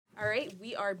All right,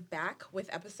 we are back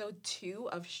with episode 2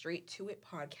 of Straight to It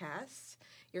podcast.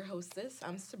 Your hostess,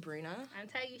 I'm Sabrina. I'm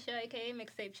Taisha, aka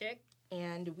Mixtape Chick.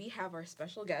 And we have our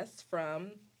special guest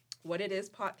from What It Is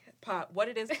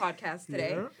podcast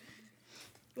today. Yeah.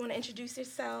 You want to introduce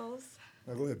yourselves?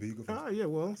 Go ahead, B. You go first. Yeah,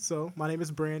 well, so my name is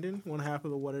Brandon, one half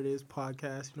of the What It Is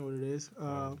podcast. You know what it is.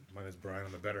 My name is Brian.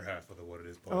 I'm the better half of the What It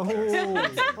Is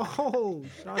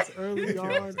podcast. Shots early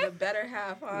on. The better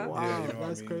half, huh? Wow, Yeah, you know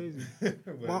that's crazy. But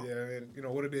Well- yeah, I mean, you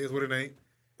know what it is, what it ain't.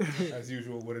 As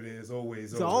usual, what it is,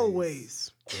 always. It's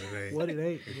always What it ain't. what it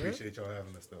ain't. We Yeah, appreciate y'all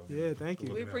having us, though. Yeah, thank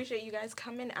you. We appreciate you guys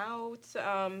coming out.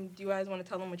 Do you guys want to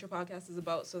tell them what your podcast is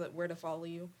about so that where to follow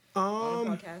you on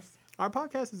the podcast? Our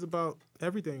podcast is about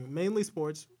everything, mainly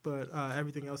sports, but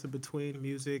everything else in between,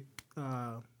 music,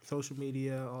 social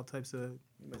media, all types of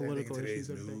political today's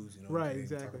issues. news, you know, Right, we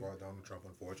exactly. talk about Donald Trump,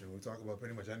 unfortunately. We talk about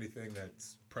pretty much anything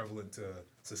that's prevalent to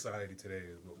society today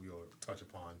is what we all touch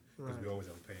upon because Right. we always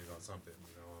have opinions on something,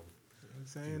 you know. I'm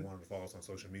If you saying, want to follow us on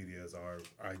social media, our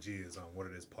IG is on What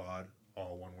It Is Pod,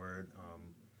 all one word.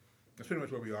 That's pretty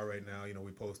much where we are right now. You know,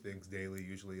 we post things daily,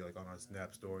 usually like on our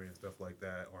Snap story and stuff like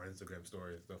that, or Instagram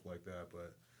story and stuff like that.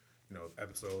 But you know,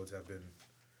 episodes have been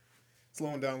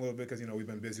slowing down a little bit because, you know, we've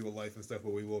been busy with life and stuff,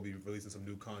 but we will be releasing some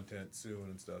new content soon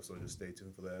and stuff, so just stay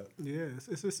tuned for that. yeah,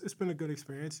 it's been a good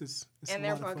experience. It's And a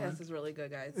their lot of fun. podcast is really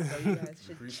good, guys. So you guys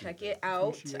should Appreciate check that. it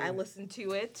out. Appreciate I it. listened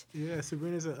to it. Yeah,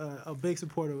 Sabrina's a big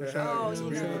supporter of the Yeah, show. Oh, you know what we've I'm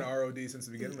been saying? doing ROD since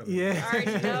the beginning of it. Yeah. I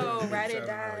already know. Ride it, Shout out,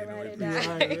 die, you know, ride it, we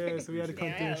die. Yeah, so we had to come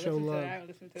Yeah, through I and show listened to love. it. I haven't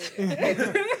listened to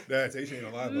it. That's Aisha ain't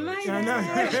alive. My I know.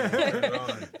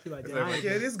 It's She's like, like,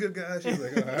 yeah, it is good, guys. She's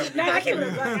like, No, I can't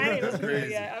remember. I didn't listen to it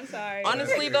Crazy. yet. I'm sorry.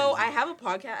 Honestly, That's though, crazy. I have a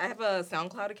podcast. I have a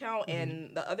SoundCloud account,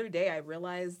 and the other day I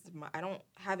realized I don't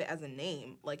have it as a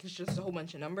name. Like, it's just a whole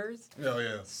bunch of numbers. Oh,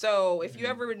 yeah. So if you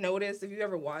ever notice, if you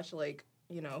ever watch, like,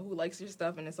 you know, who likes your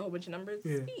stuff and it's a whole bunch of numbers,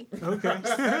 Yeah. it's me. Okay. Like,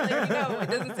 you know, it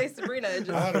doesn't say Sabrina. It I just,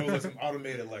 thought it was some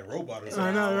automated, like, robot or something.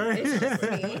 I know, right? it's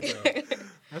just me.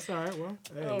 That's all right. Well,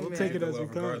 hey, Oh, we'll man. take it The as love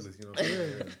it comes. regardless, you know what I'm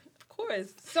saying? Yeah. Of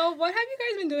course. So, what have you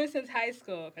guys been doing since high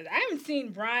school? Because I haven't seen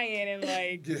Brian in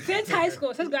Yeah. since high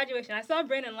school, since graduation. I saw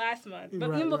Brandon last month, but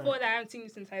Right, even before right. that, I haven't seen you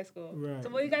since high school. Right. So,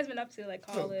 what have you guys been up to, like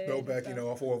So, college? go and back, stuff? you know,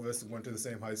 all four of us went to the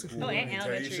same high school. Oh, and Taisha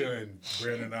elementary. and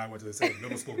Brandon and I went to the same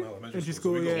middle school and elementary Elementary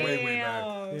school. So we school, go yeah. way, way back.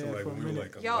 Damn. So, Yeah, like, for a when we were,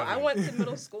 minute. like, Yo, I 11. went to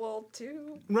middle school,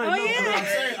 too. Right. Oh, no, yeah. no, I'm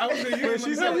saying, I was in you.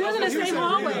 She's No, we was in the you same Sabrina.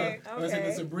 hallway. I was saying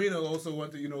Okay. that Sabrina also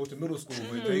went to, you know, to middle school.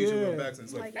 But Yeah. Taisha went back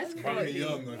since, like, That's Mommy crazy.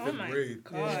 Young, like, Oh 5th my grade.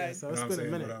 God. Yeah, so You it's know what been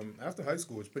I'm a saying? minute. But after high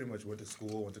school, which pretty much went to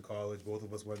school, went to college. Both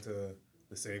of us went to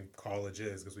the same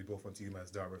colleges because we both went to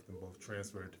UMass Dartmouth and both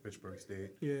transferred to Fitchburg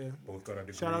State. Yeah. Both got our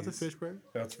degrees. Shout out to Fitchburg.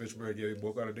 Shout out to Fitchburg. Yeah, we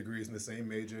both got our degrees in the same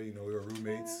major. You know, we were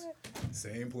roommates,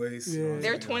 same place. Yeah. You know what I'm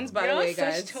They're saying? twins, by the Y'all way, such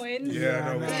guys. twins. Yeah,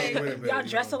 Yeah, no, we I stuck know. with it, but, Y'all you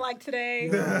dress know, alike today.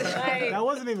 That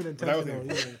wasn't even That intentional.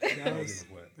 wasn't even either. that That wasn't was,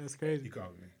 even what that's crazy. you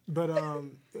called me. But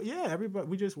yeah, everybody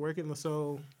we just working.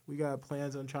 So we got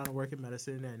plans on trying to work in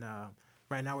medicine, and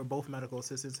right now we're both medical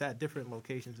assistants at different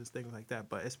locations and things like that.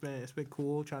 But it's been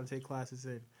cool trying to take classes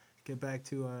and get back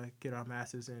to get our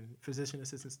masters in physician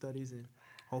assistant studies, and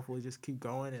hopefully just keep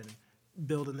going and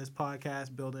building this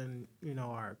podcast, building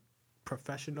our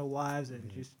professional lives, and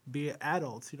just be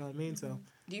adults. You know what I mean? So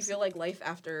Do you feel like life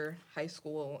after high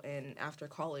school and after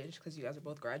college, because you guys are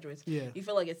both graduates, yeah, do you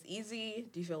feel like it's easy?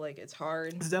 Do you feel like it's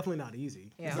hard? it's definitely not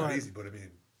easy. Yeah. It's But not easy, but I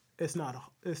mean, It's not. I won't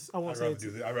I'd say rather it's.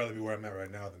 do this. I'd rather be where I'm at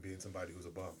right now than being somebody who's a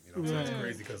bum. You know what I'm saying? Right. It's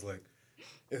crazy because, like,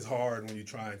 it's hard when you're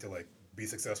trying to, like, be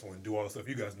successful and do all the stuff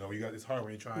you guys know. It's hard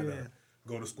when you're trying Yeah. to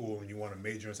go to school and you want to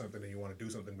major in something and you want to do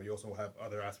something, but you also have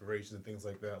other aspirations and things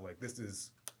like that. Like,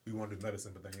 we want to do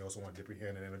medicine, but then you also want to dip your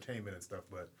hand in entertainment and stuff.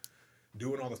 But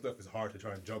doing all the stuff is hard to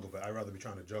try and juggle, but I'd rather be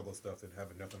trying to juggle stuff than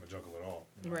having nothing to juggle at all.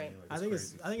 You know what Right. I mean? Like,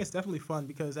 I think it's definitely fun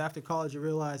because after college you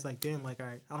realize, like, damn, like, all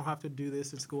right, I don't have to do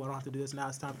this in school. I don't have to do this now.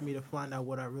 It's time for me to find out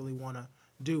what I really want to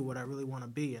do, what I really want to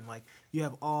be, and like you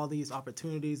have all these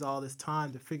opportunities, all this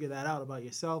time to figure that out about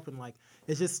yourself, and like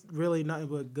it's just really nothing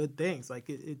but good things. Like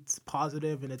it's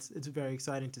positive, and it's very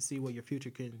exciting to see what your future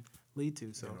can lead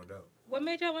to. So Yeah, no doubt. What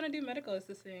made y'all want to do medical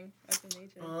assisting as a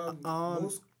major?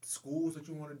 Most schools that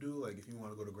you want to do, like if you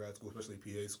want to go to grad school, especially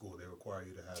PA school, they require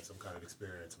you to have some kind of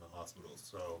experience in the hospitals.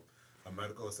 So a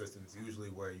medical assistant is usually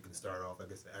where you can start off, I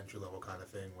guess, the entry level kind of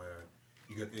thing where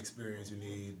you get the experience you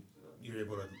need. You're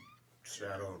able to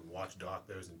shadow and watch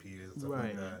doctors and PAs and stuff like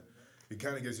Right. that. It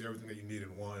kind of gives you everything that you need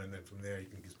in one, and then from there you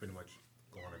can just pretty much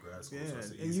go on to grad school. So Yeah, it's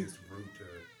the and easiest route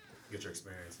to get your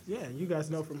experience. Yeah, you guys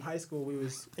know from high school we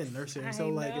was in nursery, so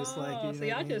like it's like you so know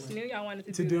y'all what I mean? just knew y'all wanted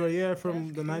to do it. this. Yeah, from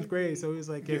That's the ninth grade. So it was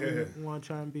like, yeah, Yeah. we want to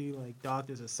try and be like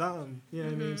doctors or something. You know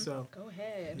what I mean? So Go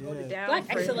ahead, Yeah. hold it down. Black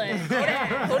for- excellence.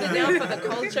 Hold it down for the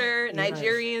culture.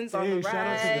 Nigerians on Hey, the shout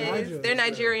out to the rise. Nigerians. They're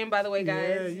Nigerian, by the way,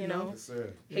 Yeah, guys. you you know. know, Yes, sir.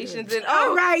 Haitians and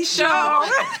All right,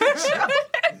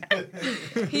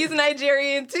 He's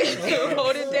Nigerian too.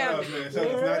 Hold it down. Shout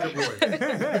out to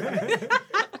Naija boy.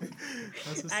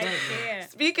 that's what's I up, man.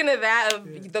 can't. Speaking of that,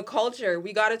 of the culture,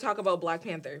 we got to talk about Black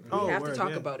Panther. Oh, We have to word, talk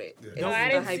yeah. about it. Yeah. It's No, I the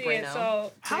didn't hype see right it, now.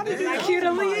 so How did it's not you cute to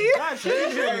oh my leave. gosh, how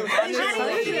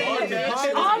did you-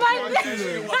 Oh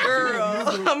my Girl,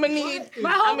 I'm gonna need.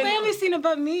 My whole I'm gonna- family's seen it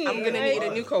but me. I'm gonna need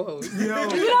a new co-host. You know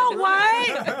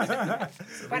what?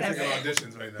 We're taking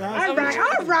auditions right now. All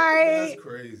right. That's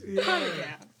crazy. Calm it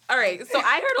down. All right, so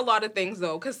I heard a lot of things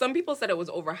though, because some people said it was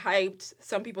overhyped.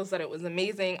 Some people said it was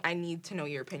amazing. I need to know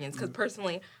your opinions, because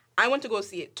personally, I went to go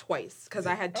see it twice, because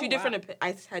I had two different.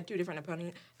 I had two different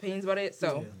opinions about it.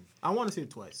 So Yeah. I want to see it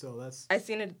twice, so that's I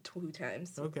seen it 2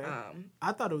 times. okay.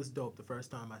 I thought it was dope the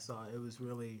first time I saw it. It's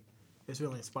really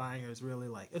inspiring. It was really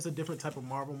like it's a different type of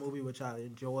Marvel movie, which I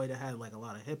enjoyed. It had like a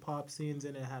lot of hip hop scenes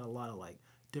in it. It had a lot of like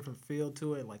different feel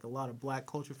to it, like a lot of Black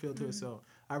culture feel to it. So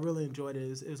I really enjoyed it.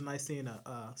 It was nice seeing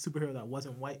a superhero that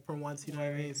wasn't white for once. You know what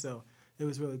I mean? So it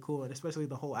was really cool, and especially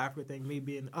the whole Africa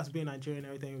thing. Us being Nigerian,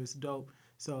 and everything, it was dope.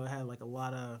 So it had like a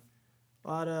lot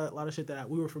of shit that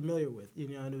we were familiar with, you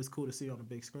know, and it was cool to see on the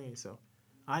big screen. So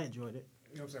I enjoyed it.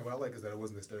 You know what I'm saying? What I like is that it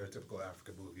wasn't a stereotypical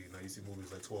African movie. You know, you see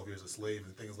movies like 12 Years a Slave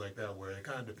and things like that, where it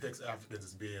kind of depicts Africans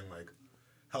as being like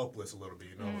helpless a little bit.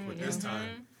 You know, but this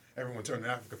time everyone turned to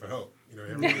Africa for help. You know,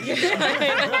 everyone, you know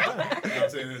what I'm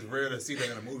saying? It's rare to see that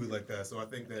in a movie like that. So I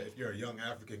think that if you're a young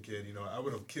African kid, you know, I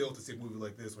would have killed to see a movie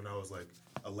like this when I was like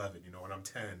 11. You know, when I'm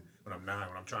 10, when I'm 9,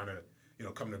 when I'm trying to, you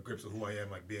know, come to grips with who I am,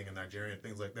 like being a Nigerian,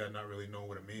 things like that, not really knowing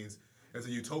what it means. It's a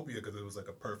utopia because it was like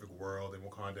a perfect world and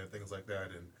Wakanda and things like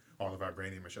that, and all the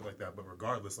vibranium and shit like that. But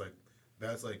regardless, like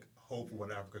that's like hope for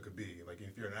what Africa could be. Like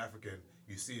if you're an African,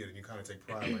 you see it and you kind of take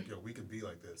pride, like yo, we can be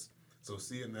like this. So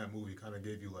seeing that movie kind of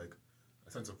gave you like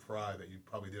a sense of pride that you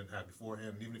probably didn't have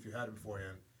beforehand. And even if you had it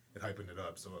beforehand, it hypened it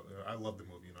up. So I love the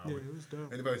movie. You know, Yeah, it was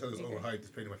dope. anybody who says it's overhyped is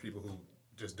pretty much people who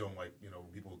just don't like, you know,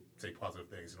 when people say positive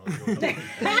things. You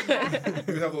know,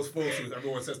 you have those folks who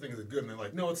everyone says things are good and they're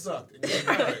like, no, it sucked. And you're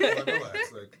like, all right, like,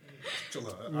 relax, like, chill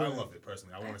out. I loved it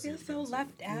personally. I want to see I it. feel so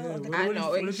left out. Yeah, of the I what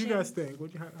know, did you guys think?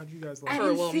 How did you guys like I it?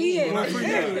 didn't well, see me. it. Well, for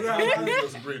you,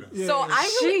 Sabrina. Yeah. So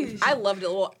Sheesh. I loved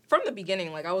it. Well, from the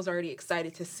beginning, like I was already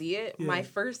excited to see it. Yeah. My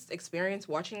first experience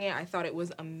watching it, I thought it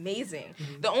was amazing.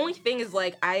 The only thing is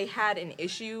like I had an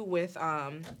issue with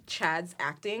Chad's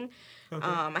acting. Okay.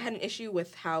 I had an issue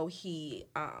with how he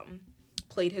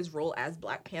played his role as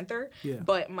Black Panther. Yeah.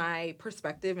 But my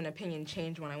perspective and opinion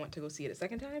changed when I went to go see it a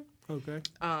second time. Okay.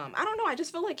 I don't know. I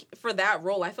just feel like for that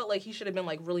role, I felt like he should have been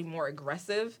like really more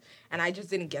aggressive, and I just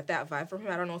didn't get that vibe from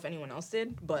him. I don't know if anyone else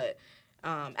did, but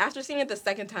after seeing it the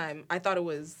second time, I thought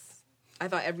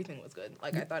everything was good.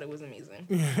 Like I thought it was amazing.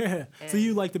 Yeah. So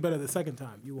you liked it better the second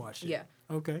time you watched it? Yeah.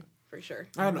 Okay. For sure.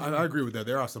 I agree with that.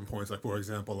 There are some points, like for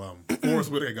example,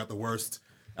 Forrest Whitaker got the worst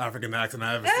African accent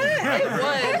I ever seen. It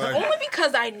was Like, only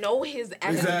because I know his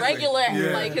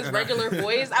Exactly. regular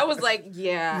voice. I was like,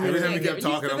 yeah. every time I he can't kept get it.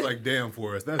 talking, I was like, damn,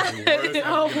 Forrest, that's the worst African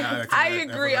accent I I've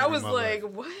ever agree. heard I in was my like,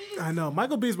 life. what? I know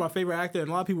Michael B is my favorite actor, and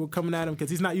a lot of people were coming at him because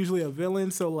he's not usually a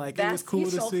villain. So like, it was That's- cool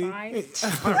he's to so see. fine.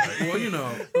 All right, well, you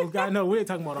know. Oh God, no, we ain't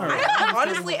talking about all that.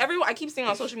 Honestly, everyone I keep seeing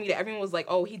on social media, everyone was like,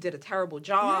 "Oh, he did a terrible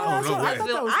job." Yeah, Oh, no I way. thought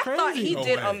that was I thought crazy. he No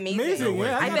did way. amazing. Amazing, No way.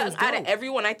 yeah. I thought it bet was out of dope.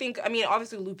 everyone, I mean,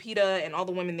 obviously Lupita and all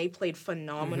the women, they played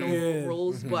phenomenal Yeah.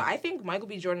 roles, but I think Michael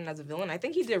B. Jordan as a villain, I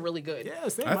think he did really good. Yeah,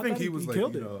 same. I think thought he was like,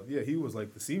 killed you it. know, yeah, he was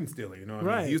like the scene stealer. You know what I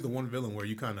Right. mean? He's the one villain where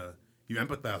you kind of you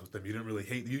empathize with them. You didn't really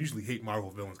hate. You usually hate Marvel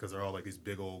villains because they're all like these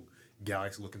big old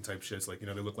galaxy-looking type shits. Like, you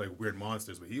know, they look like weird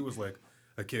monsters. But he was like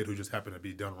a kid who just happened to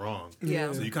be done wrong.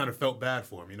 Yeah. So you kind of felt bad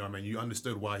for him. You know what I mean? You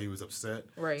understood why he was upset.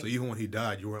 Right. So even when he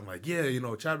died, you weren't like, yeah, you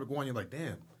know, Chadwick Boseman. You're like,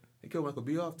 damn. He killed Michael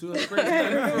B. off too. That's crazy. He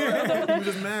was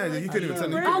just mad. He couldn't even tell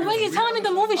me. Oh, wait, you're telling me the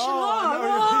movie should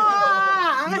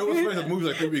You know what's funny? The movie's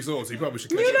like 3 weeks old, so you probably should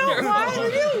catch You it. know why?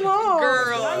 You know.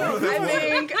 Girl,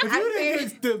 I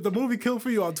think The movie killed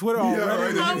for you on Twitter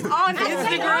already. right.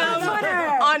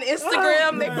 on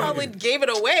Instagram, they probably gave it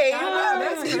away.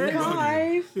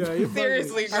 That's wife. Yeah, you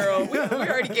Seriously, girl. We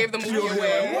already gave the movie What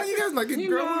away. you guys like? Girl, movie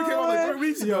came out like 3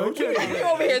 weeks Yo, ago. okay. We're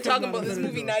over here talking about this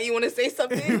movie now. You want to say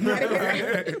something?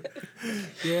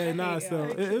 Yeah, nah. So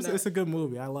I it's a good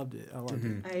movie. I loved it.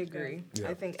 I agree. Yeah.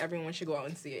 I think everyone should go out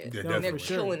and see it. Yeah, And they're definitely. For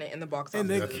sure. killing it in the box office. And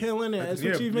they're Definitely. killing it. That's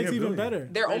Yeah, what makes yeah, even billion. better.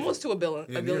 They're almost to $1 billion.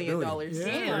 Yeah, $1 billion. billion. Yeah.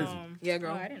 Damn. Yeah,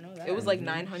 girl. Oh, I didn't know that. It was like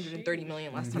 930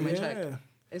 million last time I checked. Yeah.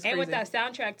 It's And crazy. with that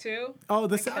soundtrack too. Oh,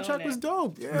 the They're killing soundtrack it. was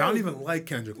dope. Yeah. I don't even like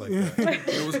Kendrick like that.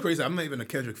 It was crazy. I'm not even a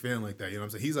Kendrick fan like that. You know what I'm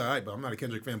saying? He's alright, but I'm not a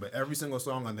Kendrick fan. But every single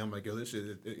song on them, I'm like, yo, this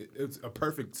shit, it's a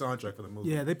perfect soundtrack for the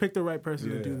movie. Yeah, they picked the right person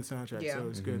to Yeah. do the soundtrack, Yeah. so it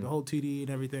was good. The whole TD and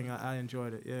everything, I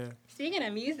enjoyed it. Yeah, Speaking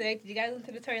of music, did you guys listen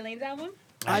to the Tory Lanez album?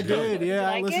 I did. Yeah,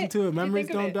 I like listened it? to it. What'd you Memories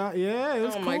think of Don't it? Die. Yeah, it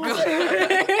was Oh cool. my God.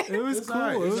 It was It's cool.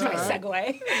 alright. It was It's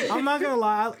alright. Segue. I'm not gonna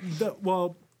lie.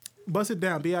 Well, Bust It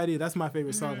Down, B.I.D. That's my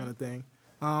favorite song on the thing.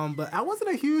 But I wasn't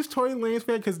a huge Tory Lanez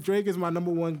fan because Drake is my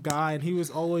number one guy, and he was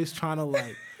always trying to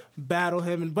like battle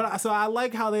him. So I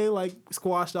like how they like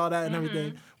squashed all that and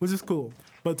everything, which is cool.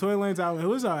 But Tory Lanez album, it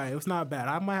was alright. It was not bad.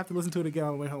 I might have to listen to it again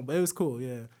on the way home, but it was cool.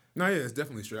 Yeah. No, yeah, it's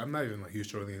definitely straight. I'm not even like a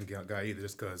huge Tory Lanez guy either,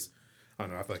 just because I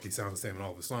don't know. I feel like he sounds the same in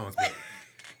all of his songs, but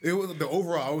it was the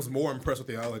overall. I was more impressed with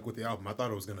the album. I thought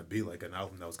it was gonna be like an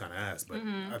album that was kind of ass, but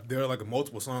there are like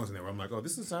multiple songs in there where I'm like, oh,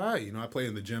 this is alright. You know, I play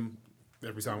in the gym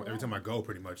every time I go,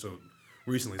 pretty much. So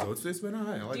recently, so it's been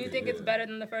alright. I like Do you it, think yeah. it's better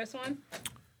than the first one?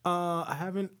 I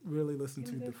haven't really listened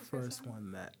to the first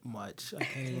one that much. I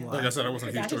can't even lie. Like I said, I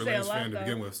wasn't a huge I should Tory say a Lanez lot, fan to though.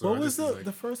 begin with. So What I was just the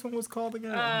like, first one was called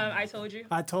again? I told you.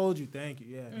 I told you. Thank you.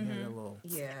 Yeah, yeah, a little.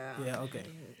 Yeah. Yeah, okay.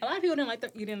 A lot of people didn't like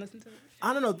that. You didn't listen to it.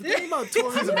 I don't know. The thing about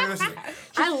Tory, He's embarrassing.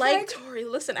 I like Tory.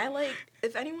 Listen,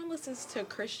 if anyone listens to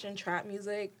Christian trap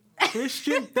music,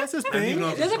 Christian, that's his I didn't thing. know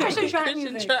if There's a it's- Christian trap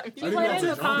Christian music. trap You music. play I it in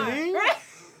didn't the know car. that's Thing?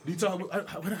 Do you talk?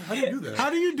 How do you do that? How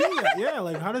do you do that? Yeah,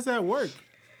 like how does that work?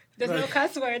 There's no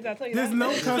cuss words. I'll tell you There's that.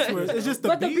 no cuss words. It's just the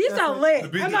But the beat. beats that's are like- lit. The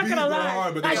beat- I'm the not beat gonna is lie.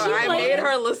 hard, but Like, the- she yo, I played made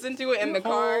her listen to it in the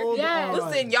car. Hold Yeah. on.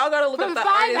 Listen, y'all gotta look for up the 5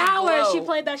 artist hours. Glow. She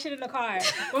played that shit in the car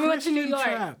when we went to New Christian York.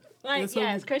 trap. Like, It's so-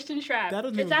 yes, Christian trap. That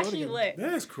doesn't It's even go actually together. lit.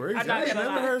 That's crazy. I'm not I gonna never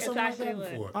lie. heard It's something like actually that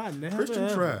lit. before. I never Christian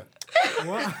ever. trap.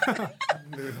 Wow.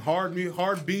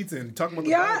 Hard beats and talking about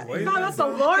the Yeah, Bible. no, that's the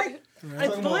Lord.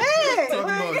 It's lit.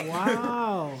 Like,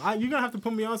 Wow. You're gonna have to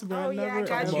put me on something. Oh, I yeah, I never.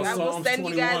 got you. About I will Psalms send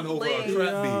you guys 21 over a links.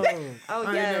 trap beat. Yo. Oh I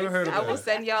ain't yes, never heard of I will that.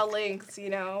 send y'all links.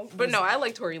 But no, I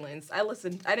like Tory Lanez.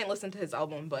 I didn't listen to his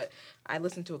album, but I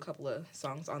listened to a couple of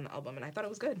songs on the album, and I thought it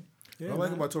was good. Yeah, What I like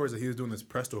man. about Tory is that he was doing this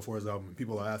press tour for his album, and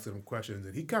people are asking him questions,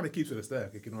 and he kind of keeps it a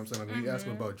static. You know what I'm saying? Like when he asked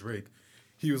him about Drake,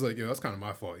 he was like, "Yo, that's kind of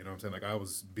my fault." You know what I'm saying? Like I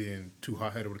was being too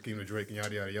hot-headed when it came to Drake and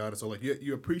yada yada yada. So like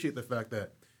you appreciate the fact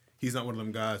that he's not one of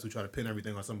them guys who try to pin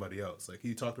everything on somebody else. Like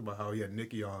he talked about how he had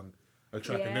Nicki on a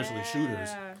track initially, Shooters,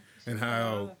 and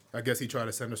how I guess he tried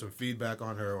to send her some feedback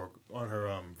on her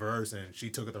verse, and she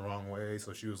took it the wrong way.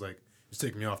 So she was like, "Just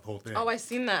take me off the whole thing." Oh, I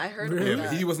seen that. I heard Really? Yeah, about but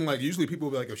that. he wasn't like, usually people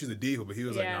will be like, "Oh, she's a diva," but he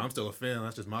was like, Yeah. "No, I'm still a fan.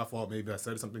 That's just my fault. Maybe I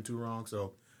said something too wrong."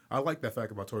 So I like that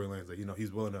fact about Tory Lanez that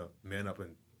he's willing to man up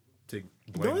and take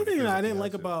blame. The only on thing that I things didn't he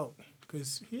like has to. about,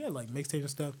 because he had like mixtapes and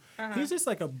stuff, he's just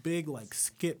like a big like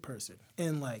skit person,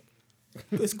 and like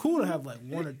it's cool to have like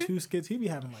 1 or 2 skits. He be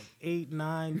having like 8,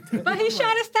 9, 10. but he's I'm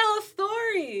trying like, to tell a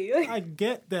story. I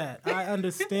get that. I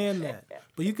understand that.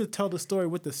 But you could tell the story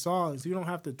with the songs. You don't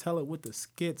have to tell it with the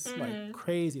skits like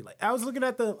crazy. Like I was looking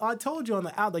at I told you on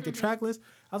the out like the track list.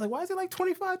 I was like, why is there like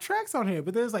 25 tracks on here?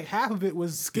 But there's like half of it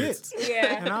was skits.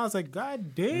 Yeah. And I was like,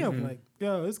 God damn, like,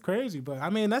 yo, it's crazy. But I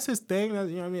mean, that's his thing. You know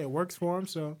what I mean? It works for him.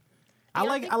 So I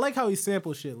like how he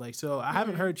samples shit. Like, so I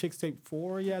haven't heard Chicks Tape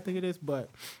 4 yet, I think it is,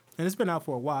 and it's been out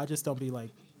for a while. I just don't be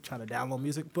like trying to download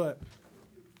music. But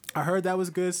I heard that was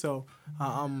good, so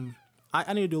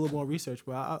I need to do a little more research.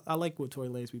 But I like what Tory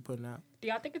Lanez be putting out. Do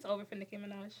y'all think it's over for Nicki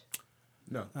Minaj?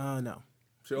 No, No.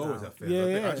 she always have fans.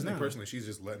 Yeah, I just think no. personally, she's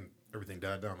just letting everything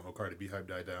die down. The whole Cardi B hype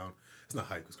die down. It's not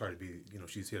hype because Cardi B,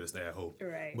 she's here to stay. I hope.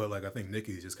 Right. But like, I think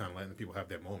Nicki's just kind of letting people have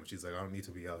that moment. She's like, I don't need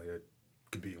to be out here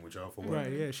competing with y'all for what.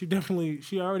 Right, yeah.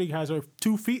 She already has her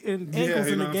 2 feet and ankles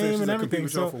you in know the what I'm saying? game She's and like, everything. compete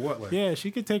with y'all So, for what? Like- yeah,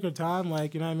 she could take her time,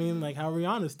 like, you know what I mean? Like how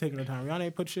Rihanna's taking her time. Rihanna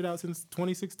ain't put shit out since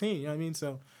 2016, you know what I mean?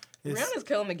 So it's, Rihanna's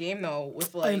killing the game though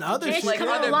with like And other just, shit. like She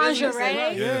other lingerie.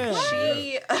 businesses. Yeah.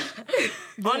 She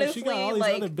honestly she got all these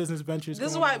like other business ventures.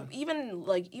 this is going why on.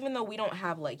 even though we don't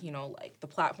have like the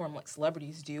platform like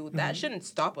celebrities do, that shouldn't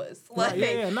stop us. Like Right,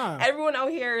 yeah, nah. everyone out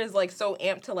here is like so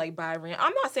amped to like buy Rihanna.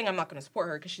 I'm not saying I'm not gonna support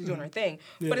her because she's doing her thing,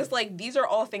 but Yeah. it's like these are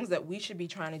all things that we should be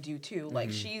trying to do too.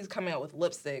 Like she's coming out with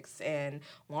lipsticks and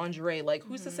lingerie. Like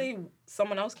who's to say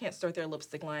someone else can't start their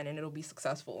lipstick line and it'll be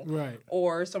successful. Right.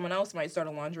 Or someone else might start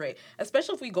a lingerie.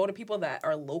 Especially if we go to people that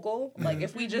are local. Like,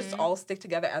 if we just all stick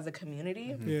together as a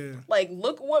community. Yeah. Like,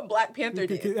 look what Black Panther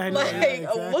did. I know, Like, yeah,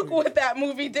 exactly. look what that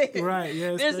movie did. Right,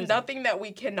 yeah, it's There's crazy. nothing that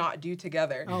we cannot do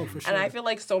together. Oh, for sure. And I feel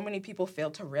like so many people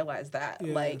fail to realize that.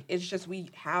 Yeah. Like, it's just we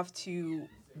have to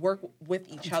work with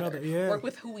each other. yeah. Work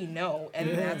with who we know. And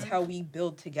Yeah. that's how we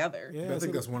build together. Yeah, I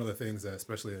think that's one of the things that,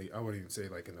 especially, I wouldn't even say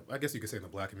like I guess you could say in the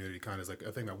Black community, kind of is like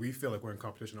a thing that we feel like we're in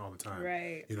competition all the time.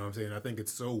 Right. You know what I'm saying? I think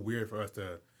it's so weird for us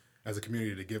to, as a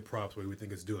community, to give props where we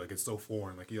think it's due. Like, it's so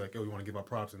foreign. Like, you're like, yo, you want to give out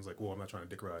props, and it's like, well, I'm not trying to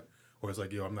dick ride, or it's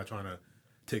like, yo, I'm not trying to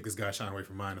take this guy's shine away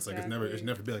from mine. It's like it's never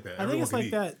be like that. I think it's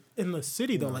like that in the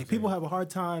city though. Like people have a hard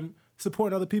time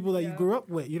supporting other people that you grew up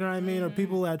with. You know what I mean? Or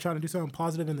people that are trying to do something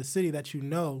positive in the city that you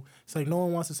know. It's like no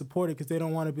one wants to support it because they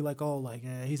don't want to be like, oh, like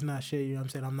he's not shit. You know what I'm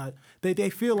saying? I'm not. They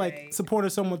feel like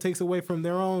supporting someone takes away from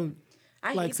their own.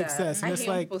 I like hate success. That. And I it's hate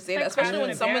when like people say like that, especially crying when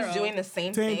in a someone's barrel. doing the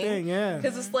same thing. Yeah.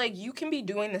 Because it's like you can be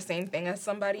doing the same thing as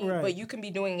somebody, Right. but you can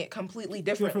be doing it completely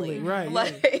differently. Right.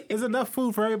 Like, yeah. There's enough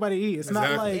food for everybody to eat. It's not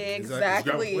like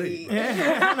exactly.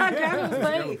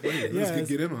 Let's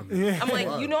get in on this. Yeah. I'm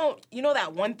like, you know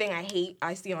that one thing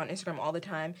I see on Instagram all the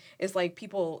time. It's like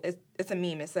people. It's a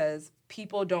meme. It says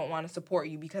people don't want to support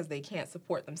you because they can't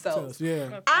support themselves.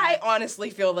 Yeah. I honestly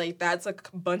feel like that's a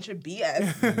bunch of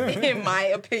BS, in my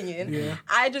opinion. Yeah.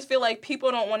 I just feel like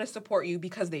people don't want to support you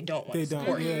because they don't want to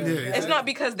support you. Yeah. It's not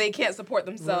because they can't support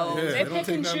themselves. Yeah, They it don't pick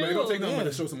take and nothing. It don't take choose. nothing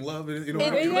to show some love. You know,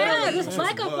 Yeah, just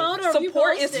like a photo. If you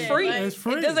Support post is it, free. like- It's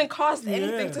free. It doesn't cost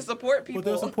anything Yeah. to support people. But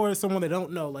they'll support someone they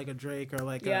don't know, like a Drake or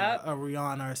like Yep. a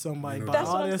Rihanna or somebody. You know, But That's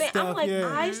all what I'm this saying. stuff, I'm like,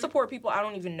 yeah. I support people I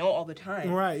don't even know all the time.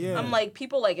 Right, yeah. I'm like,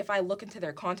 people, like, if I look into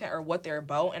their content or what they're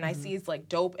about and I see it's like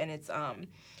dope and it's I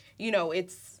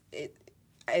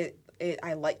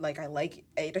like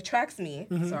it attracts me.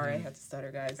 Sorry, I had to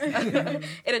stutter, guys.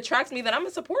 It attracts me, then I'm gonna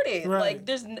support it. Right. Like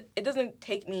it doesn't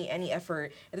take me any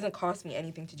effort. It doesn't cost me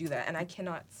anything to do that, and I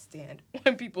cannot stand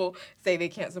when people say they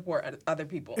can't support other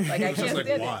people. Like I It's can't just like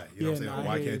stand why? it. You know what I'm Yeah, saying? no,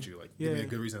 Why I hear can't you. you? Like, give me Yeah. a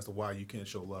good reason as to why you can't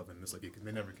show love, and it's like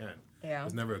they never can. Yeah.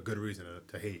 There's never a good reason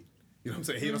to hate. You know what I'm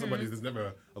saying? Hate on somebody. There's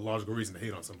never a logical reason to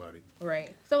hate on somebody.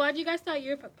 Right. So why'd you guys start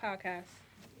your podcast?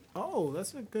 Oh,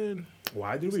 that's a good.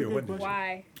 Why do we a or good when did you?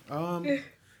 Why?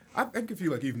 I think if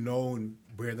you like, you've known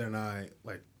Brandon and I,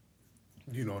 like,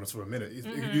 you know us for a minute.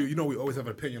 You know, we always have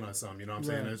an opinion on something. You know what I'm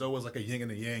saying? Right. There's always like a yin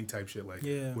and a yang type shit, like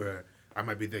where I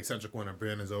might be the eccentric one, and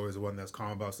Brandon's always the one that's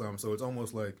calm about something. So it's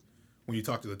almost like when you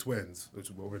talk to the twins, which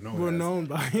is what we're known as. known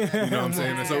by. You know what I'm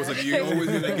saying? And so it's like you're always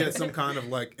gonna get some kind of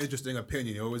like interesting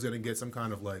opinion. You're always gonna get some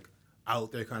kind of like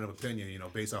out there kind of opinion. You know,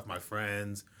 based off my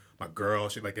friends, my girl,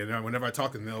 shit. Like, and whenever I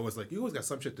talk to them, they're always like, "You always got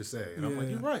some shit to say," and I'm like,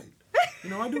 "You're right." You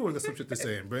know, I do always got some shit to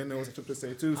say, and Brandon always got some shit to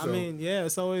say too. So I mean, yeah,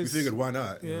 it's we always. figured, why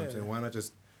not? You know what I'm Yeah. saying? Why not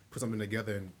just put something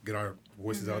together and get our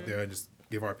voices out there and just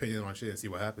give our opinion on shit and see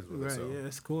what happens with Right, it. So. yeah,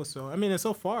 it's cool. So I mean, and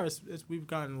so far, we've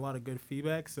gotten a lot of good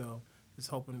feedback. So we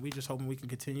just hoping we can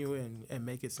continue it and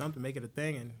make it something, make it a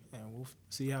thing, and we'll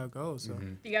see how it goes. So.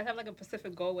 Do you guys have like a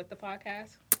specific goal with the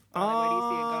podcast? Or,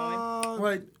 like,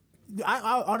 where do you see it going? Like,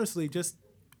 I honestly just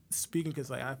speaking because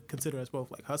like I consider us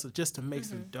both like hustlers just to make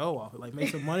some dough off it, like make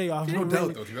some money off it. No would doubt,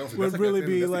 really, though, to be honest with you. would That's like really the-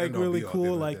 be that's the like end all really be all at the cool,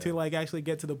 end of the like day. to like actually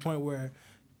get to the point where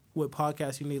with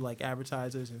podcasts you need like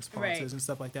advertisers and sponsors Right. and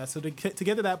stuff like that. So to get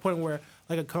to that point where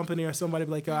like a company or somebody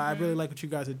be like, oh, I really like what you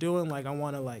guys are doing. Like I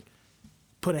want to like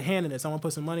put a hand in this. I want to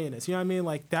put some money in this. You know what I mean?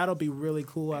 Like that'll be really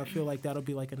cool. I feel like that'll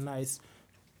be like a nice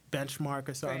benchmark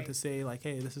or something Right. to say like,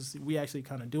 hey, we actually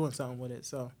kind of doing something with it.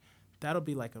 So that'll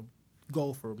be like a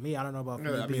goal for me. I don't know about for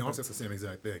Yeah, you, I mean, but- honestly, it's the same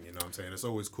exact thing. You know what I'm saying? It's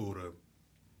always cool to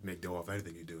make dough off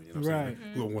anything you do. You know what I'm Right.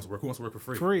 saying? Who wants to work? Who wants to work for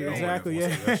free? Free, No one exactly,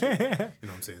 wants to do that shit. yeah. You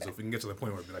know what I'm saying? So if we can get to the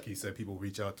point where, like he said, people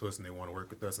reach out to us and they want to work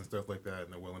with us and stuff like that,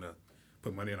 and they're willing to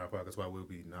put money in our pockets, why would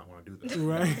we not want to do that?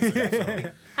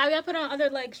 Right. Have y'all put on other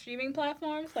like streaming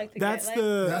platforms like to That's get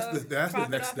the- like That's the profit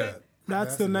next off it? step.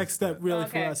 That's the next step, really,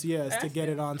 for Okay. us. Yeah, is to That's get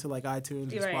it. it onto like iTunes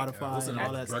and You're right. I Spotify was and listening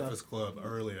all to that Breakfast stuff. Club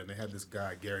earlier, and they had this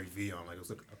guy Gary Vee on. Like it was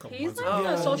like a couple He's months like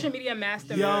ago. a social media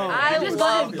mastermind. Yo. I just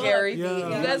love his book. Gary Vee. Yeah. You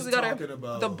He guys was gotta talking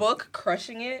about- the book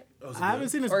Crushing It, I haven't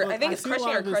seen this or book. I think it's see a lot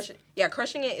Crushing or of his- Crushing. Yeah,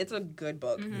 Crushing It. It's a good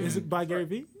book. Is it by Gary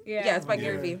Vee? Yeah. It's by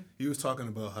Gary Vee. He was talking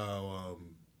about how,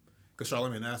 because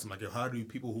Charlamagne asked him, like, yo, how do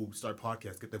people who start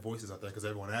podcasts get their voices out there? Because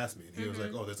everyone asked me. And he was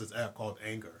like, oh, there's this app called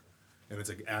Anchor. And it's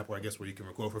an app where I guess where you can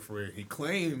record for free. He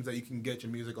claims that you can get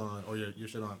your music on or your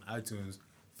shit on iTunes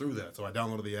through that. So I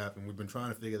downloaded the app, and we've been trying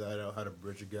to figure that out, how to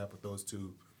bridge a gap with those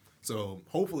two. So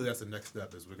hopefully that's the next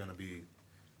step is we're going to be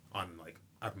on, like,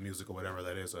 Apple Music or whatever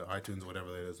that is, or iTunes or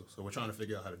whatever that is. So we're trying to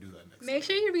figure out how to do that next. Make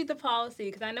sure you read the policy,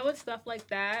 because I know with stuff like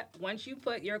that, once you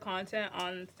put your content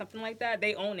on something like that,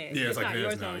 they own it. Yeah, it's like not theirs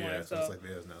yours now. anymore. Yeah, so it's like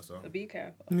theirs now. So be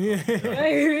careful. Yeah.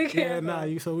 Be careful.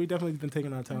 Yeah, so we definitely been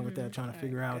taking our time with that, trying to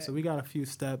figure out. good. So we got a few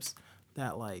steps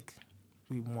that like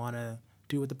we want to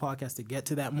do with the podcast to get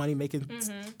to that money making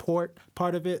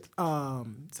part of it.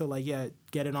 So like, yeah,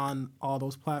 get it on all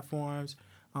those platforms.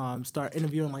 Start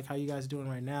interviewing like how you guys are doing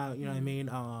right now. You know what I mean?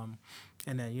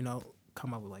 And then, you know,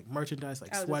 come up with like merchandise,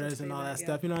 like sweaters and all that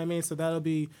stuff. You know what I mean? So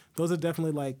those are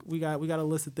definitely like, we got a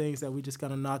list of things that we just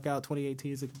gotta knock out.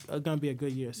 2018 is gonna be a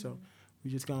good year. So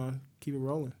we just gonna keep it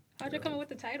rolling. How'd you come up with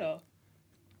the title?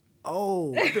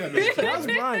 Oh, that was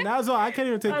Brian. That was all. I can't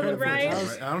even take credit for Brian?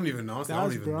 it. I don't even know. Honestly, I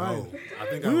don't even Brian. know. I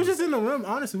think We was just in the room.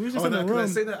 Honestly, we was just in the room. I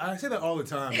say that all the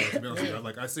time. Though, to be honest with you.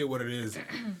 Like I say what it is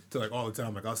to like all the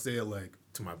time. Like I'll say it like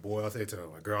to my boy. I'll say it to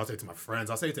my girl. I'll say it to my friends.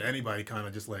 I'll say it to anybody. Kind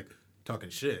of just like talking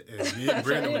shit. And me and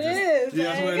Brandon were just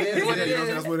that's what it is. Yeah, you know,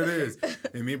 that's what it is.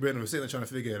 And me and Brandon were sitting there trying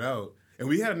to figure it out. And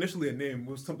we had initially a name.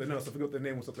 It was something else. I forgot the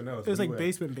name was something else. It was like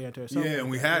basement banter or something. Yeah, and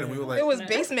we had it. We were like, It was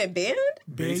basement band.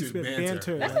 basement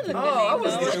banter. That's a good name. I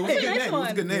was though. like- It was a good name. It was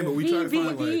a good name, but we tried to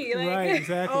find like. Right,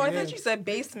 exactly. Oh, I yeah. thought you said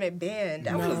basement band.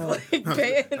 That No. was like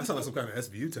That band. sounds like some kind of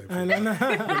SVU type. I Shit. don't know.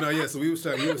 But no, yeah. So we were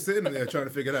sitting there trying to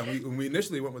figure it out. We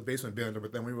initially went with basement banter,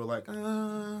 but then we were like,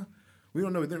 we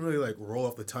don't know. It didn't really like roll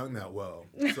off the tongue that well.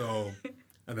 So,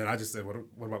 and then I just said, what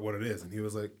about what it is? And he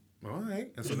was like, all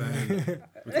right. And so then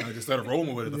we kind of just started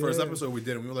rolling with it. The first episode we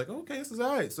did, and we were like, okay, this is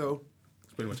all right. So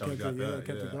that's pretty much how we got that.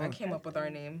 kept it Yeah. going. I came up with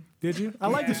our name. Did you? I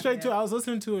liked it Yeah, straight too. yeah. I was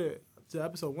listening to it to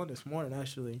episode 1 this morning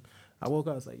actually. I woke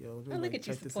up, I was like, yo, let me Oh, look like, at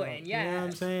you check this supporting, out. You know what I'm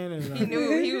yes. saying? And, He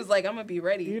knew. He was like, I'm gonna be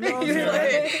ready. You know what I'm He's saying?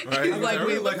 like, Right? he's I like,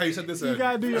 really wait, like how you said this. you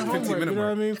gotta do your 15 homework, you minute know what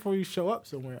I mark. mean, before you show up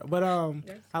somewhere. But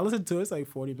I listened to it. It's like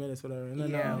 40 minutes, whatever. And then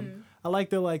Yeah. I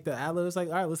like the ad-lib. It's like,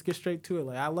 all right, let's get straight to it.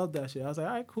 Like I love that shit. I was like,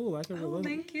 all right, cool. I can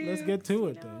thank you. let's get to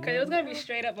it then. Because it was going to be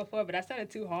straight up before, but I sounded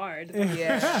too hard.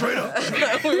 yeah. Straight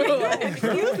up. We were like,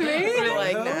 excuse me. We were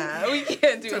like, nah, we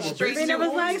can't do it straight. And it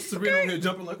was like, Serena over here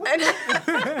jumping like, what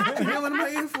you yelling in my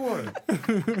ear for?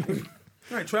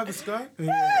 All right, Travis Scott. Damn.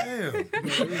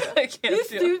 I can't do it.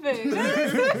 stupid.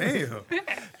 Damn.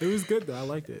 It was good though. I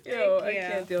liked it. Yo, I Thank you.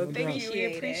 can't do it. Thank you. We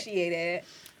Appreciate it. appreciate it.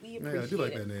 We Yeah, appreciate I do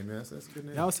like it. that name, man. That's a good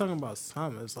name. Yeah, I was talking about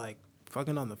some. It's like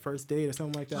fucking on the first date or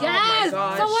something like that. Yes.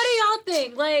 gosh. So what do y'all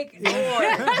think? Like,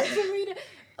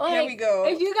 Here we go.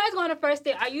 If you guys go on a first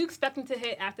date, are you expecting to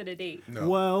hit after the date? No.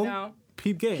 Well, No.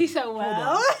 peep game. He said, Hold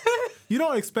well. on. You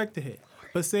don't expect to hit.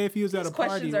 But say if you was at a These party,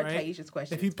 questions are right? Taisha's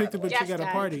questions. If you picked up a by the way. chick Yes, at a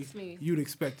guys, party, it's me. you'd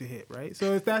expect to hit, right?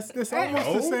 So if that's almost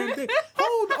the No. same thing.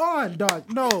 Hold on,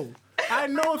 dog. No. I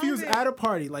know if you was at a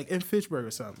party, like in Fitchburg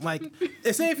or something. Like,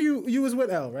 say if you was with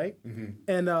Elle, right?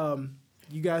 And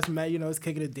you guys met, you know, it's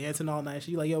kicking and dancing all night.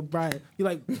 She like, yo, Brian, you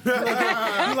like Yo,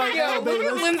 Elle, baby, look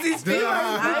at let's- Lindsay's face.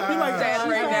 I'm like, dead she's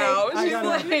right like, now. I She's gotta-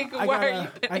 like, why are you?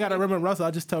 I got to remember Russell.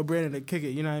 I'll just tell Brandon to kick it.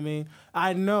 You know what I mean?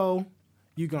 I know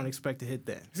you're gonna expect to hit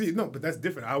that. See, no, but that's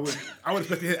different. I would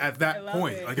expect to hit at that love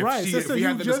point. it. Like if Right, she, sister, if we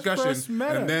had you the just first discussion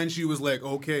met her. and then she was like,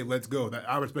 "Okay, let's go," that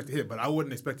I would expect to hit, but I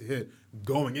wouldn't expect to hit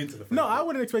going into the first No, date. I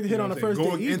wouldn't expect to hit You know on the what I'm first saying?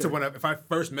 date Going into either. if I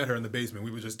first met her in the basement,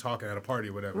 we were just talking at a party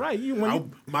or whatever. Right,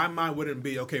 my mind wouldn't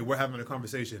be, okay, we're having a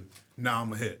conversation. Now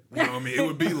I'm a hit. You know what I mean? It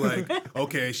would be like,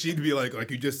 okay, she'd be like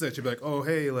you just said, she'd be like, oh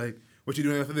hey, like, what you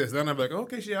doing after this? Then I'd be like,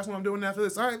 okay, she asked what I'm doing after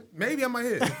this. All right, maybe I might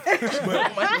hit. But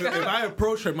if I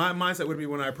approach her, my mindset would be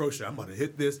when I approach her, I'm about to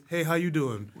hit this. Hey, how you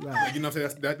doing? Right. Like, you know what I'm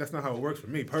saying? That's not how it works for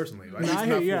me personally. Like, No, it's I not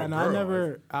hear, for yeah, a no,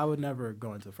 girl. I would never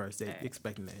go into the first date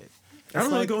expecting to hit. I don't It's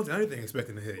really like- go into anything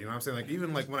expecting to hit. You know what I'm saying? Like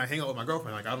even like when I hang out with my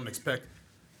girlfriend, like I don't expect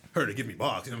her to give me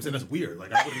box. You know what I'm saying? That's weird.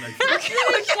 Like I wouldn't like.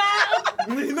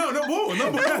 No, whoa,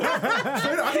 no.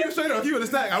 Straight up, I keep it straight up. I keep it a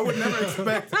stack. I would never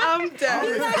expect. I'm dead.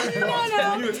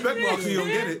 When you expect box, you don't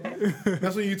get it.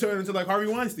 That's when you turn into like Harvey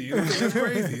Weinstein. You know what I'm saying?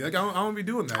 That's crazy. Like I don't be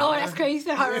doing that. Oh, that's crazy.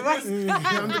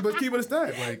 But keep it a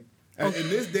stack. Like in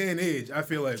this day and age, I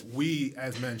feel like we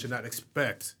as men should not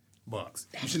expect box.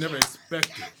 You should never expect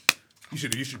it. You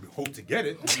should hope to get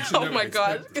it. You should Oh never my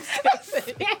god.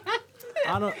 expect it.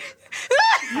 I don't.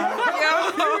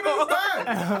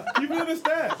 Keep it in a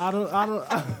stack. I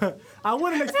don't. I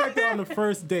wouldn't expect it on the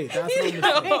first date. That's what I'm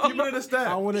saying. Keep it in a stack.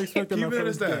 I wouldn't expect it on Keep the it in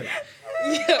a first stack.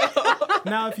 date.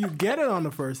 Now, if you get it on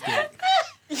the first date,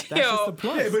 that's just the Yo.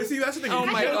 plus. Yeah, but see, that's the thing. Oh If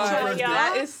you my get it on the god. first date-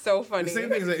 That is so funny. The same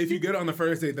thing is that if you get it on the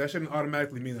first date, that shouldn't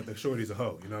automatically mean that the shorty's a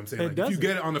hoe. You know what I'm saying? It Like, if you doesn't.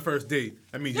 get it on the first date,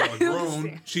 that means y'all are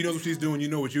grown. She knows what she's doing. You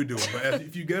know what you're doing. But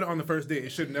if you get it on the first date,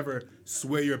 it should never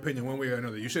sway your opinion one way or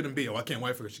another. You shouldn't be, oh, I can't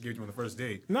wait for her. She gave it to you on the first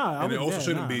date. No, I and it would- also yeah,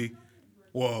 shouldn't nah. be,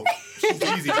 well, she's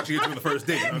easy. She gets on the first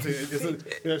date. You know what I'm saying?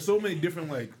 There's so many different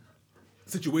like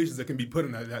situations that can be put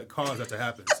in that cause that to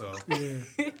happen. So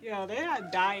Yo, they're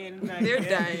not dying. They're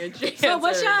dying. So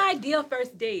what's your ideal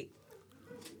first date?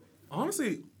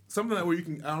 honestly, something that where you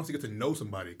can honestly get to know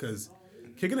somebody, because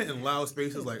kicking it in loud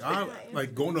spaces, like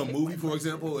going to a movie, for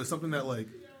example, is something that like.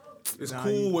 It's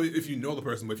cool if you know the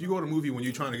person, but if you go to a movie when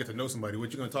you're trying to get to know somebody,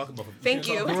 what you gonna talk about? Thank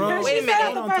you. Bro. Wait a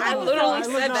minute. I literally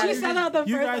said that. She said that the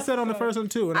You first guys said on the first one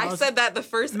too. And I said that the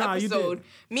first Nah, you episode. did.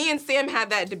 Me and Sam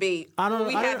had that debate. I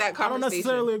don't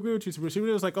necessarily agree with you. She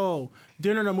was like, "Oh,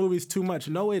 dinner and a movie is too much."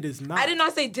 No, it is not. I did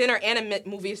not say dinner and a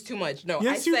movie is too much. No,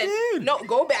 Yes, I you said did. no.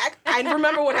 Go back. I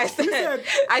remember what I said.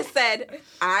 said-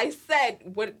 I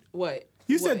said what?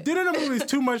 You said dinner and a movie is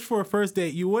too much for a first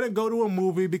date. You wouldn't go to a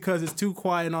movie because it's too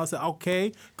quiet. And I said,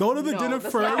 okay, go to the dinner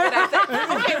that's first. not what I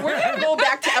said. Okay, we're gonna go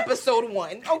back to episode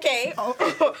 1. Okay.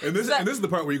 And this is the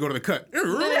part where you go to the cut. No.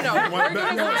 We're gonna go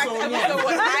back to episode 1.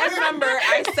 I remember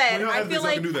I said Well, I feel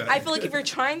I can do that. like if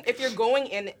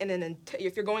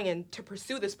you're going in to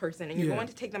pursue this person and you're going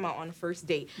to take them out on a first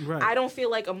date, Right. I don't feel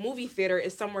like a movie theater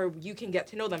is somewhere you can get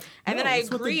to know them. And No, then I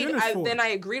that's what the agreed. dinner's for. Then I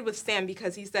agreed with Sam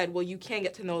because he said, well, you can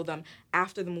get to know them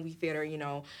after the movie theater. You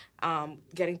know,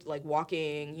 getting to like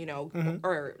walking. You know,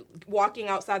 or walking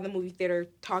outside the movie theater,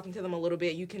 talking to them a little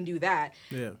bit. You can do that.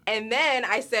 Yeah. And then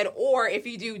I said, or if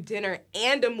you do dinner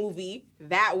and a movie,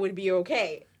 that would be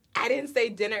okay. I didn't say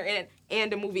dinner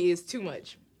and a movie is too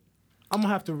much. I'm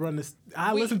gonna have to run this.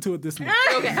 I listened to it this morning.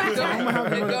 Okay,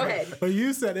 go ahead. But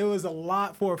you said it was a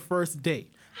lot for a first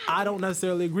date. I don't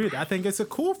necessarily agree with that. I think it's a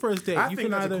cool first date. I you think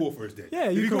can that's either, a cool first date. Yeah,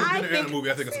 if you you go can. to dinner and a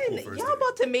movie, I think it's a cool first Y'all date.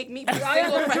 about to make me be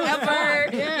single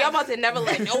forever. Y'all about to never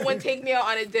let no one take me out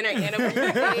on a dinner and a movie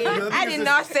date. I did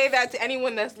not say that to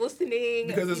anyone that's listening.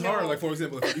 Because it's hard. Like, for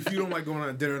example, if you don't like going on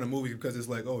a dinner and a movie because it's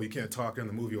like, oh, you can't talk in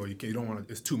the movie, or you don't want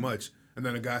to, it's too much. And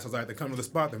then the guy says, all right, then come to the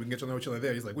spot, then we can get to know each other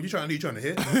there. He's like, what you trying to do? You trying to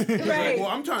hit? He's like, well,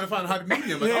 I'm trying to find a happy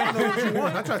medium. Like, I don't know what you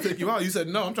want. I tried to take you out. You said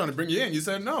no. I'm trying to bring you in. You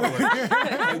said no. Like,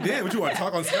 damn, what you want to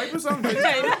talk on Skype or something?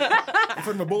 Like, in front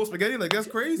of a bowl of spaghetti? Like, that's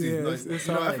crazy. Yeah, like, it's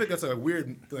I hard. think that's a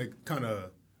weird, like, kind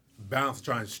of balance to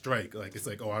try and strike. Like, it's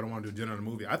like, oh, I don't want to do dinner and a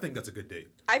movie. I think that's a good date.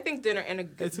 I think dinner and a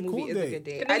It's a movie cool is date. a good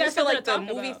date. They I got just feel like the something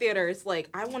to talk movie about. theater is like,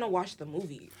 I want to watch the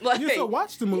movie. Like, You still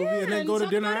watch the movie and then and go to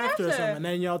talk dinner about it after or after. something, and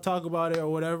then y'all talk about it or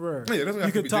whatever. Yeah, it doesn't have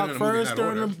You to could be talk dinner and a movie in first that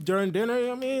order. during dinner. You know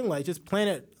what I mean, like just plan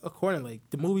it accordingly.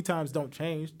 The movie times don't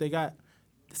change. They got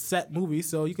set movies,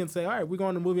 so you can say, all right, we're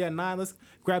going to the movie at 9. Let's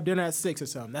grab dinner at 6 or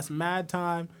something. That's mad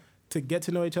time to get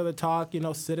to know each other, talk. You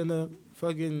know, sit in the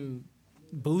fucking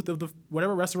booth of the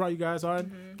whatever restaurant you guys are,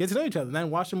 get to know each other, and then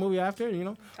watch the movie after. You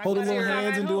know, hold the about little your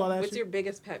hands and do all that what's shit. your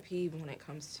biggest pet peeve when it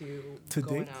comes to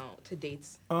going dates? out to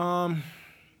dates?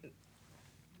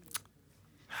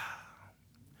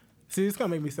 See, it's gonna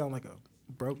make me sound like a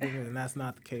broke woman, and that's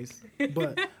not the case.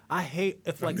 But I hate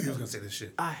if like I was gonna say this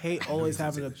shit. I hate always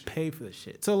having to pay for the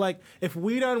shit. So like, if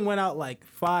we done went out like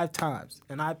 5 times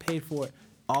and I paid for it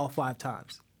all 5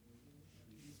 times,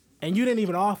 and you didn't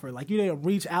even offer, like you didn't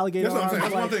reach alligator That's what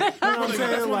I'm arms, saying. like, That's one you know what I'm thing.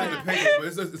 saying? That's one Like, thing to pay for.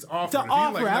 It's offering. to If you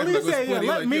offer, like, at like, least let's say, split yeah, it,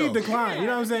 let like, me yo. decline. You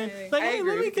know what I'm saying? Like, I hey, agree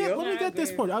let me with you. get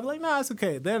this for you. I'd be like, nah, it's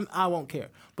okay. Then I won't care.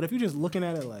 But if you're just looking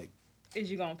at it like, Is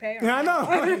you gonna pay? Or yeah, I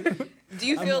know. Do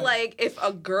you feel like if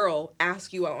a girl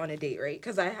asks you out on a date, right?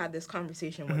 Because I had this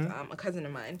conversation with a cousin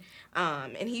of mine,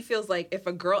 and he feels like if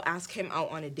a girl asks him out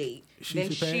on a date, then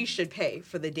should pay? she should pay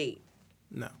for the date.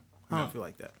 No, I don't feel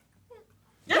like that.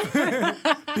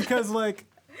 Because like,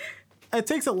 it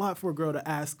takes a lot for a girl to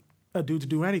ask a dude to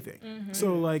do anything.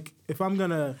 So like, if I'm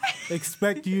gonna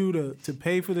expect you to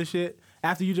pay for the shit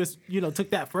after you just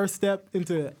took that first step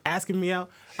into asking me out,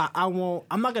 I won't.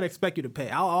 I'm not gonna expect you to pay.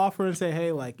 I'll offer and say,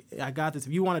 hey, like I got this.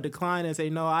 If you want to decline and say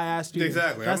no, I asked you.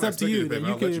 Exactly. That's I'm up not to you. expecting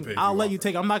you to Then pay, you but can. I'll I'll let let you you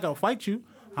take. I'm not gonna fight you.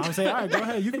 I'm gonna say, all right, go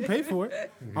ahead. You can pay for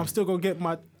it. I'm still gonna get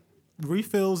my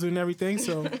refills and everything.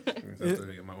 So. I'm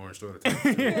gonna get my orange soda.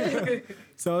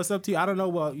 So it's up to you. I don't know.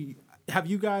 Well, have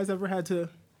you guys ever had to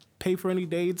pay for any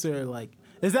dates or like?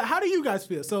 Is that how do you guys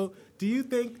feel? So do you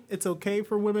think it's okay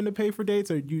for women to pay for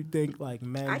dates, or do you think like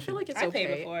men? I feel like it's I okay.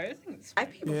 paid before. I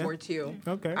paid before too.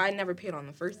 Okay. I never paid on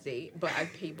the first date, but I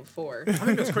paid before. I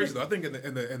think that's crazy though. I think in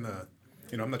the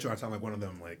I'm not trying to sound like one of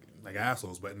them like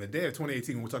assholes, but in the day of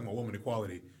 2018 when we're talking about woman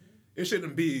equality, it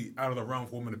shouldn't be out of the realm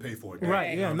for women to pay for it.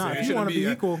 Right, yeah, what I'm nah, saying? if It you wanna shouldn't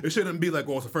be equal- It shouldn't be like,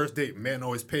 well, it's the first date. Man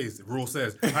always pays. The rule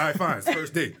says, all right, fine, it's the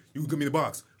first date. You give me the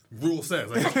box. Rule says.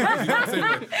 Like, it's crazy, you know what I'm saying?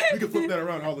 Like, we can flip that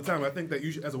around all the time. I think that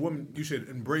you should, as a woman, you should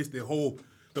embrace the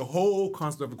whole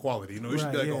concept of equality. You know, you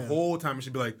should be Right, like yeah. the whole time. You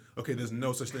should be like, okay, there's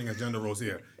no such thing as gender roles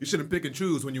here. You shouldn't pick and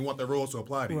choose when you want the roles to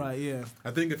apply to you. Right, yeah.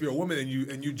 I think if you're a woman and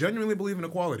you genuinely believe in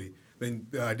equality, then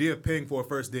the idea of paying for a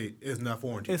first date is not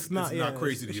foreign to you. It's not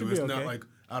crazy to it you. should It's be not okay. like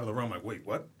out of the realm. Like, wait,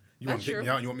 what? You want That's to take me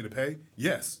true. out? And you want me to pay?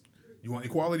 Yes. You want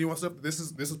equality? You want stuff? This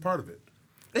is part of it.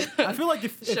 I feel like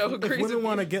if Show agrees with women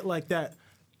want to you. get like that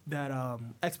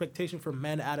expectation from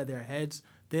men out of their heads,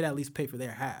 they'd at least pay for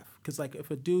their half. Because like if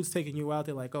a dude's taking you out,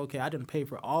 they're like, okay, I didn't pay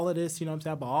for all of this. You know what I'm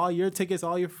saying? But all your tickets,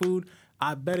 all your food,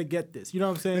 I better get this. You know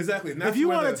what I'm saying? Exactly, and If that's you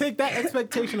where want to the- take that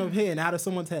expectation of him out of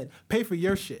someone's head, pay for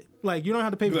your shit. Like you don't have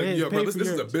to pay Be for like, his. yo, Pay bro, for this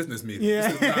is a yours. business meeting. Yeah.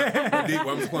 This is not a date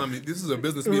where I'm just playing. This is a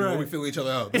business meeting where we Right. fill each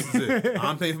other out. This is it.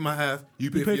 I'm paying for my half.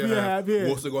 You pay for your half. yeah.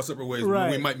 We'll still go separate ways.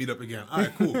 Right. We might meet up again. All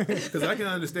right, cool. Because I can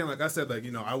understand, like I said, like, you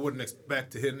know, I wouldn't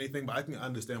expect to hit anything, but I can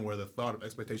understand where the thought of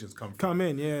expectations come from. Come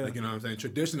in, yeah. Like, you know what I'm saying?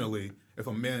 Traditionally, if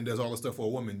a man does all the stuff for a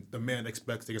woman, the man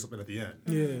expects to get something at the end.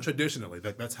 Yeah. Traditionally,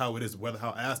 like that's how it is. Whether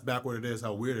how ass backward it is,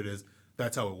 how weird it is,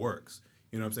 that's how it works.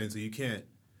 You know what I'm saying? So you can't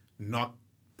knock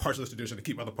parts of this tradition to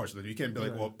keep other parts of it. You can't be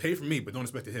like, well, pay for me, but don't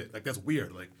expect to hit. Like that's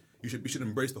weird. Like you should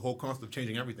embrace the whole concept of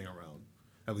changing everything around.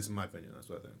 At least in my opinion, that's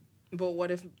what I think. But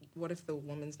what if the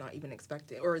woman's not even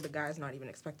expecting, or the guy's not even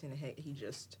expecting to hit? He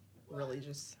just really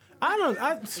just. I don't.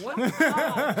 What?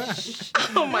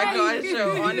 Oh my gosh,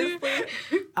 yo, honestly.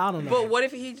 I don't know. But what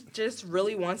if he just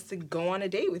really wants to go on a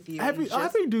date with you? and Every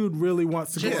just- dude really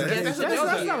wants to go Just on a get date. to know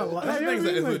That's you. not a lot. That's the thing, is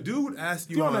that if a Like, dude asks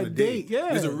you you on a date, yeah.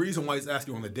 there's a reason why he's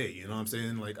asking you on the date. You know what I'm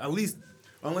saying? Like at least.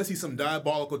 Unless he's some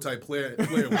diabolical type player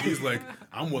where he's like,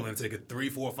 I'm willing to take it 3,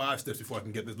 4, 5 steps before I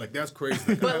can get this. Like that's crazy.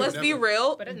 Like, But let's be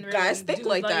real, But it's guys really- think dudes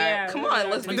like like, that. yeah, Come really on,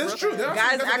 like let's that. be That's real. true. There are some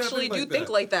Guys that actually do think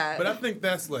like that. But I think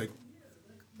that's kind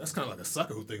of like a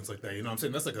sucker who thinks like that. You know what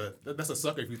I'm saying? That's a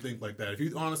sucker if you think like that. If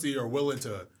you honestly are willing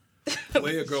to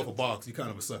play a girl for box, you're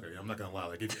kind of a sucker. I'm not gonna lie.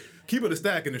 Like keep it a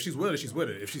stack, and if she's with it, she's with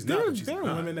it. If she's not, then she's there are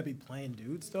not. women that be playing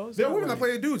dudes though. It's There are not women that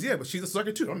like- play dudes, yeah, but she's a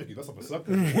sucker too. Don't make you less of a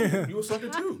sucker. You a sucker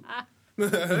too.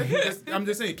 I'm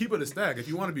just saying, keep it a stack. If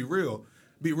you want to be real,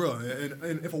 be real.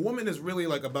 And if a woman is really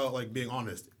like about like being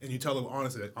honest, and you tell her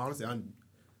honestly, I'm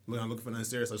looking for nothing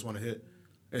serious. I just want to hit.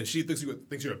 And she thinks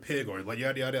you're a pig or like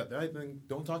yada yada. Then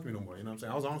don't talk to me no more. You know what I'm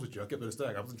saying? I was honest with you. I kept it a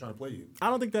stack. I wasn't trying to play you. I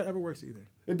don't think that ever works either.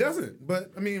 It doesn't.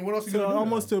 But I mean, what else? You So gonna do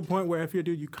almost now? to the point where if you're a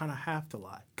dude, you kind of have to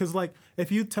lie. Cause like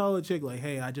if you tell a chick like,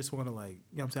 hey, I just want to like, you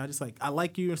know what I'm saying? I just like I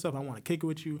like you and stuff. I want to kick it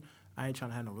with you. I ain't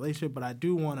trying to have no relationship, but I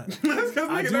do want to.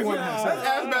 I do want to have sex. That's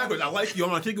ass backwards. I like you.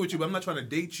 I'm not kicking with you, but I'm not trying to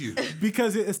date you.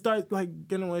 Because it starts like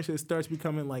getting a relationship, it starts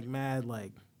becoming like mad,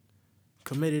 like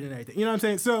committed and everything. You know what I'm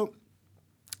saying? So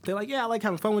they're like, yeah, I like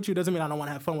having fun with you. Doesn't mean I don't want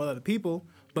to have fun with other people,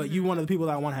 but you one of the people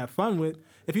that I want to have fun with.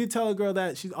 If you tell a girl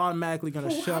that, she's automatically gonna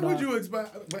How shut would up. you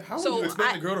expect? How So would you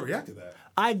expect I- a girl to react to that?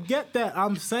 I get that.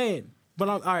 I'm saying, but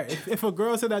all right. If a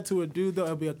girl said that to a dude, though,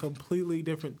 it'd be a completely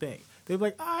different thing. They'd be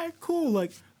like, all right, cool.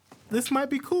 Like, this might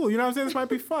be cool. You know what I'm saying? This might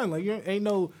be fun. Like, ain't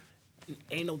no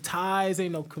ties,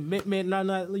 ain't no commitment, none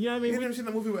of that. You know what I You mean? never seen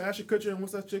that movie with Ashton Kutcher and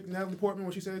what's that chick, Natalie Portman,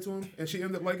 when she said it to him, and she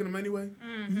ended up liking him anyway?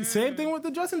 Same thing with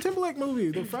the Justin Timberlake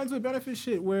movie, the Friends with Benefits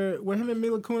shit, where him and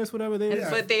Mila Kunis, whatever they. Yeah.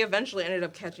 But they eventually ended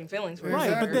up catching feelings for each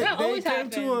Right, other. but That they always came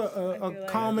to happens, I a feel like.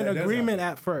 common That does agreement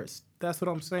happen. at first. That's what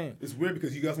I'm saying. It's weird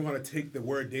because you guys want to take the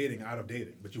word dating out of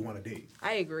dating, but you want to date.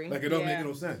 I agree. Like it don't Yeah. make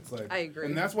no sense. Like I agree.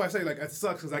 and that's why I say like it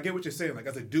sucks because I get what you're saying. Like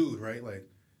as a dude, right? Like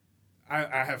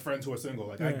I have friends who are single.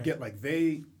 Like I Yeah. get like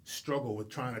they struggle with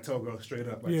trying to tell girls straight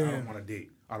up like Yeah. I don't want to date.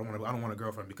 I don't want a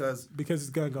girlfriend because Because it's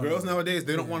gonna go. girls nowadays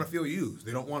they don't want to feel used.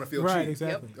 They don't want to feel Right, cheap.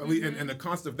 exactly. At least, and the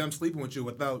concept of them sleeping with you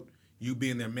without you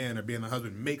being their man or being their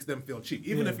husband makes them feel cheap.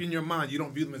 Even Yeah. if in your mind you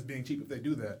don't view them as being cheap if they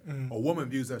do that. A woman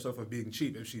views herself as being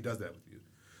cheap if she does that with you.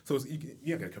 So it's, you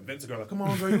ain't gonna convince a girl like, come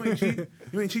on, girl, you ain't cheap.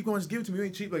 You ain't cheap. Go on, just give it to me. You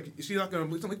ain't cheap. Like she's not gonna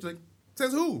believe something. She's like,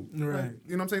 says who? Right. Like,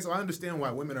 you know what I'm saying? So I understand why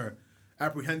women are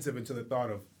apprehensive into the thought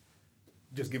of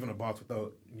just giving a box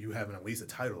without you having at least a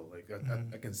title. Like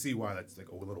I can see why that's like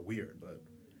a little weird, but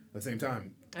at the same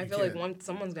time, I you feel like can't-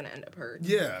 someone's gonna end up hurt.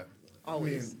 Yeah.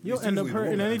 Always. You'll it's end up usually the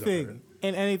hurting woman that ends up anything, hurting.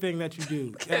 in anything that you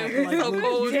do. You're so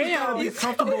cold. You just gotta be Damn.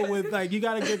 comfortable with, like, you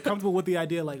gotta get comfortable with the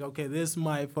idea, like, okay, this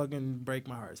might fucking break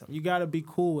my heart or something. You gotta be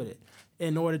cool with it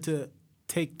in order to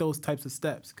take those types of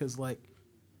steps, because, like,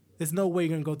 there's no way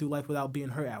you're gonna go through life without being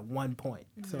hurt at one point.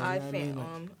 So, you know I what think,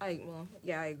 mean?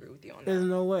 Like, I agree with you on there's that.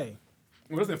 no way.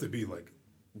 Well, it doesn't have to be like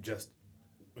just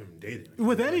dating.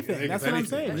 With Like, anything, like, that's with what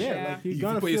I'm anything. saying. Yeah. Yeah, like, you're You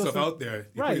gonna put feel yourself some- out there.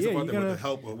 You Right, put yourself yeah, out there you're with the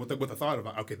gonna- help, with the thought of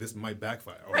okay, this might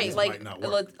backfire. Or Right, this like might not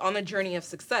work. on the journey of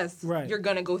success, Right. you're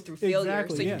gonna go through failure.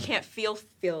 Exactly, so yeah. you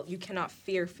can't you cannot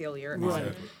fear failure Right.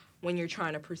 Exactly. when you're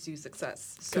trying to pursue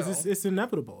success. So Because it's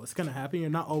inevitable. It's gonna happen. You're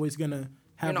not always gonna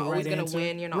have you're not the always right gonna answer.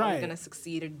 win. You're not right. always gonna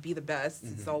succeed and be the best.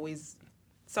 It's always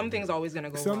something's always gonna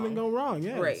go Something wrong. go wrong.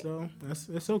 Yeah. Right. So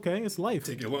it's okay. It's life.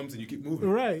 Take your lumps and you keep moving.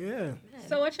 Right. Yeah.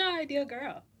 So what's your ideal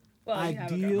girl? Well, you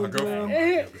have a ideal girl.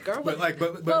 girl. But like,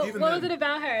 but Well, even what then, was it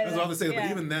about her? that's all to say. Yeah.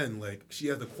 But even then, like, she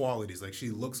has the qualities. Like, she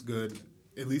looks good,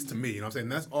 at least to me. You know what I'm saying?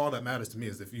 That's all that matters to me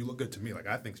is if you look good to me. Like,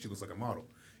 I think she looks like a model.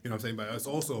 You know what I'm saying? But it's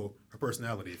also her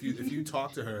personality. If you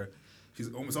talk to her,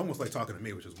 she's almost like talking to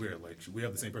me, which is weird. Like, we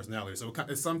have the same personality. So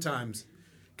it sometimes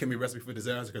can be a recipe for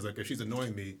disaster because, like, if she's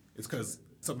annoying me, it's because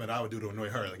something that I would do to annoy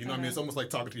her. Like, you know what I mean? It's almost like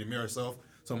talking to your mirror self.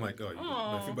 So I'm like,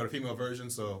 oh, but a female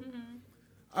version. So,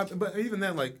 but even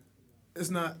then, like, it's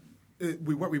not.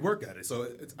 We work at it. So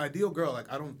it's ideal girl.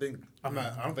 Like, I don't think I'm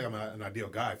an ideal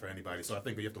guy for anybody. So I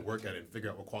think you have to work at it and figure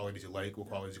out what qualities you like, what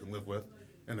qualities you can live with,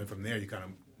 and then from there you kind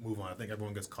of move on. I think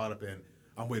everyone gets caught up in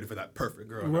I'm waiting for that perfect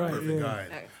girl, that perfect guy.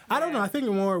 I don't know. I think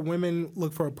more women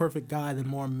look for a perfect guy than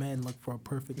more men look for a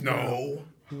perfect girl. No.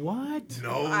 What?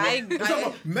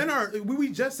 No. Men are. We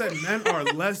just said men are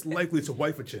less likely to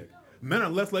wife a chick. Men are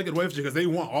less likely to wife a chick because they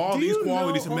want all these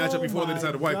qualities to match up before they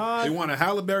decide to wife. God. They want a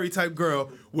Halle Berry type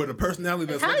girl with a personality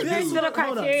that's like a dude. The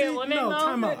criteria women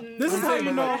time out. This is how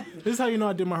you know. This is how you know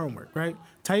I did my homework, right?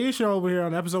 Taisha over here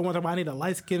on episode 1 talking about I need a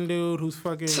light skinned dude who's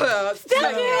fucking. Come on.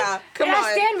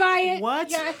 I stand by it.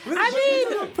 What? Yeah.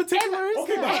 I mean, particulars.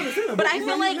 Okay, but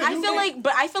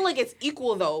I feel like it's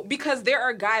equal though because there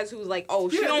are guys who's like, oh,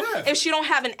 if she don't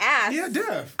have an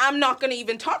ass, I'm not gonna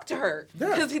even talk to her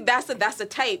because that's a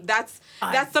type. That's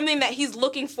something that he's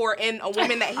looking for in a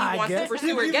woman that he wants to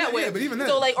pursue or get with. But even then,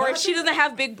 so like, or if she doesn't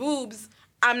have big boobs,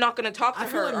 I'm not gonna talk to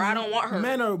her, or I don't want her.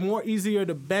 Men are more easier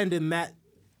to bend in that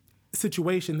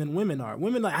situation than women are.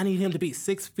 Women like, I need him to be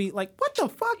 6 feet. Like, what the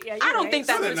fuck? Yeah, I don't think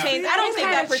that pertains. I don't think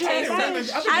that pertains to.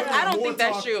 I don't think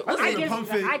that's true.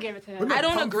 I give it to him. I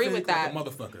don't agree with that. Like a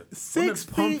motherfucker. 6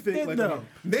 feet.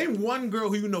 Name one girl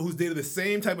who you know who's dated the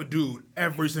same type of dude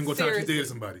every single time she's dated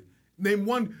somebody. Name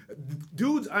one.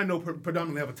 Dudes I know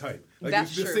predominantly have a type. Like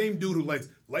that's it's the same dude who likes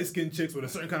light-skinned chicks with a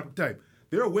certain kind of type.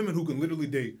 There are women who can literally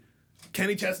date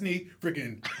Kenny Chesney,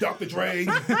 freaking Dr. Dre,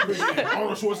 freaking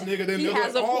Arnold Schwarzenegger. Then they're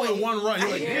like all in one run. You're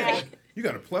like, yeah, you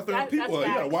got a plethora of people. You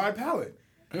got a wide palette.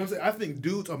 You know what I'm saying? I think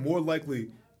dudes are more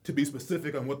likely to be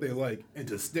specific on what they like and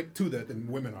to stick to that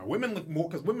than women are. Women look more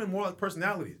because women more like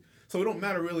personalities. So it don't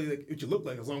matter really like, what you look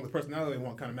like as long as the personality they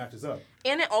want kind of matches up.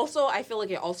 And it also, I feel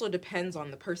like it also depends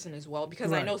on the person as well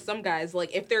because I know some guys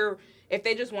like if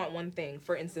they just want one thing,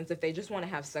 for instance, if they just want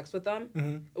to have sex with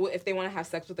them, if they want to have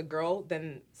sex with a girl,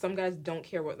 then some guys don't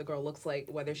care what the girl looks like,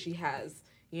 whether she has,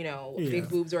 big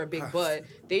boobs or a big butt.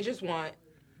 They just want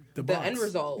the end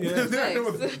result. Yeah.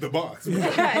 The box.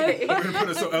 Right. We're going to put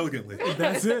it so elegantly.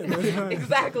 That's it.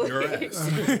 Exactly. Your ass.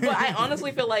 But I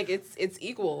honestly feel like it's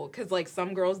equal because like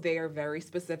some girls, they are very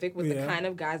specific with the kind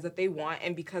of guys that they want.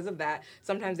 And because of that,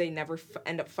 sometimes they never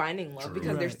end up finding love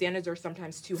because their standards are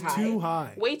sometimes too high. Too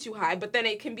high. Way too high. But then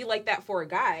it can be like that for a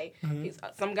guy.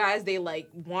 Some guys, they like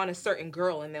want a certain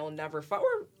girl and they'll never find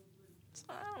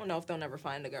I don't know if they'll never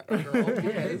find a girl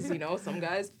because some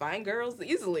guys find girls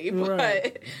easily,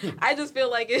 but I just feel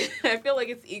like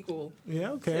it's equal.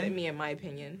 Yeah, okay. To me, in my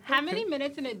opinion. How many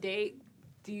minutes in a date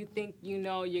do you think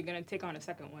you're gonna take on a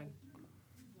second one?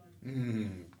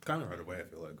 Kind of right away. I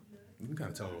feel like you can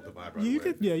kind of tell what the vibe right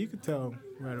away. You could tell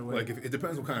right away. Like it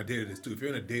depends what kind of date it is too. If you're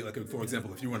in a date, like for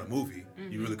example, if you were in a movie,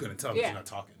 you really couldn't tell because you're not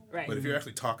talking. Right. But if you're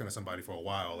actually talking to somebody for a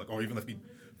while, like or even if you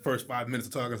first 5 minutes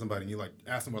of talking to somebody and you like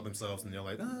ask them about themselves and they're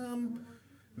like,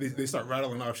 they start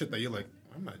rattling off shit that you're like,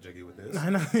 I'm not jiggy with this. I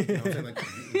know. You know what I'm saying? Like,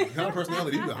 the kind of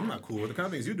personality you got, I'm not cool with. The kind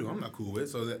of things you do, I'm not cool with.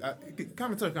 So that you can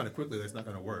kind of tell kind of quickly that's not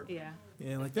going to work. Yeah.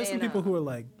 Yeah, like there's some people who are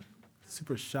like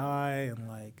super shy and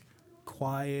like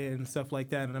quiet and stuff like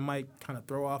that, and it might kind of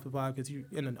throw off the vibe because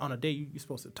on a date you're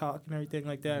supposed to talk and everything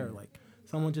like that, or like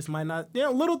someone just might not.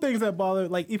 Little things that bother.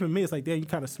 Like even me, it's like, damn, you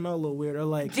kind of smell a little weird, or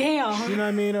like, damn, you know what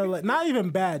I mean, or like not even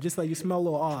bad, just like you smell a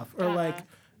little off, or like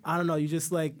I don't know, you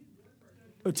just like.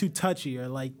 Or too touchy, or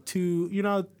like too,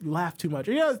 laugh too much.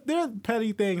 Or, there are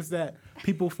petty things that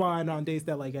people find on dates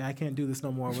that like, I can't do this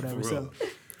no more, or whatever. So,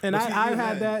 and I've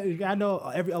had that. I know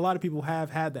a lot of people have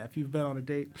had that if you've been on a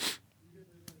date.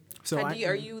 So,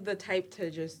 are you the type to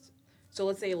just? So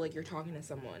let's say like you're talking to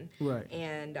someone, right?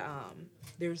 And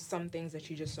there's some things that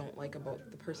you just don't like about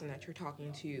the person that you're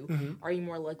talking to. Are you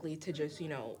more likely to just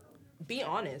be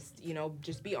honest,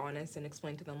 just be honest and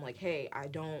explain to them like, hey, I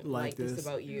don't like this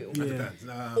about you.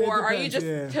 Yeah. Or are you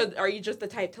just the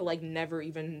type to like never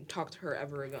even talk to her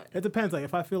ever again? It depends. Like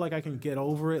if I feel like I can get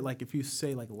over it, like if you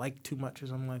say like too much or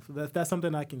something like that's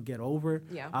something I can get over.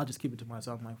 Yeah. I'll just keep it to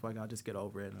myself. I'm like, fuck, I'll just get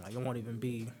over it, and like it won't even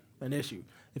be an issue.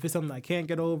 If it's something I can't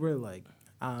get over, like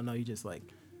I don't know, you just like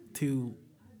too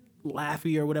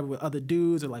laughy or whatever with other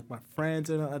dudes or like my friends,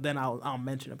 and then I'll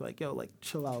mention it, be like, yo, like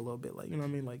chill out a little bit, like, you know what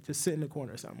I mean, like just sit in the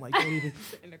corner or something, like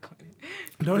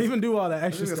don't even do all that I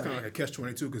extra think that's stuff. kind of like a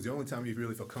catch-22 because the only time you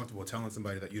really feel comfortable telling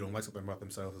somebody that you don't like something about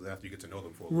themselves is after you get to know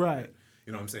them for a little Right. bit.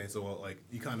 You know what I'm saying? So like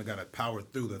you kind of got to power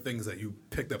through the things that you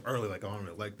picked up early, like I don't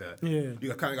really like that. Yeah.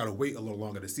 You kind of got to wait a little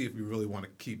longer to see if you really want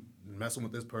to keep messing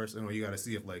with this person, or you got to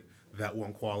see if like that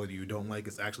one quality you don't like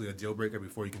is actually a deal breaker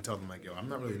before you can tell them like, yo, I'm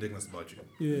not really digging this about you.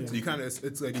 Yeah. So you kind of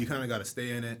it's like you kind of got to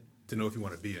stay in it to know if you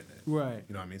want to be in it. Right.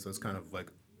 You know what I mean? So it's kind of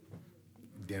like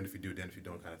damned if you do, damned if you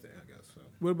don't kind of thing, I guess. So.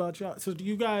 What about y'all? So do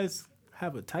you guys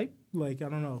have a type? Like, I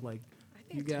don't know, like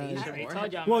you guys. I already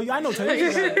told y'all. Well, I know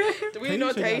Taisha. Do we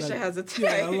know Taisha Taisha has a Yeah,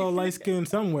 a type? little light skin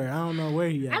somewhere. I don't know where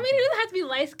he at. I mean, it doesn't have to be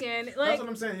light skinned. That's Like, what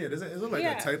I'm saying. Yeah, is it like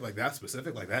Yeah. a type like that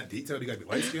specific, like that detailed? You got to be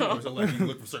light skinned, or is it like you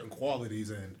look for certain qualities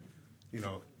and you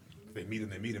know if they meet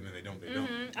him, and they don't, they don't.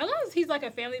 as long as he's like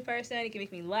a family person, he can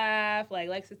make me laugh, like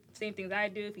likes the same things I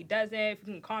do. If he doesn't, if he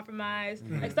can compromise,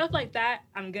 like stuff like that,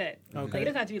 I'm good. Like, it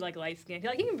doesn't have to be like light skinned.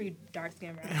 Like, he can be dark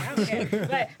skinned, right? I don't care.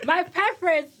 But my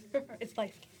preference is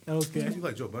light skin. Okay. You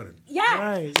like Joe Budden? Yeah.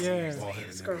 Right, yeah.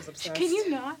 This girl's obsessed. Can you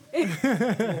not?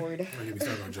 Lord.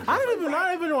 I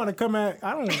don't even want to come at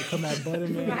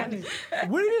Budden, man.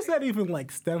 Where does that even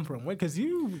like stem from? Because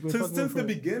you been fucking Since with the her-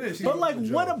 beginning. But like,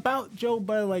 what about Joe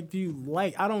Budden? Like, do you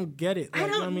like? I don't get it. Like, I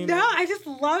you know don't what I mean? know. I just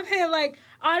love him. Like,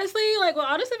 honestly, like,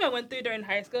 all the stuff I went through during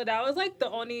high school, that was like the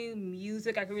only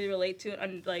music I could really relate to.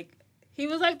 And like, he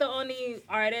was like the only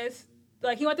artist.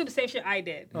 Like, he went through the same shit I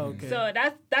did. Okay. So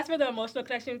that's where the emotional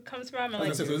connection comes from. And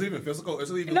like, So is it even physical?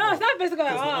 Is it even, no, it's not physical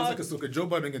at all. So Joe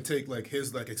Budden can take like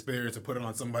his like experience and put it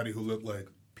on somebody who looked like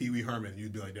Pee Wee Herman.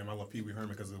 You'd be like, damn, I love Pee Wee Herman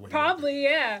because of the way. Probably,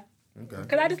 yeah. He looked. Okay.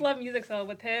 Because I just love music. So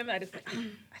with him, I just love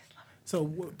him. So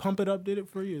Pump It Up did it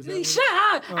for you? Is that what- Shut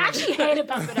up! I actually hated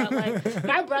Pump It Up. Like,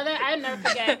 my brother, I never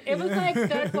forget. It was like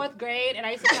 3rd, 4th grade, and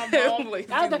I used to come home. Like,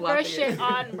 That was the he's first laughing. shit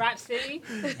on Rap City.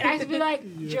 And I used to be like,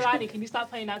 Girardi, can you stop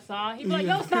playing that song? He'd be like,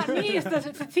 no, it's not me. It's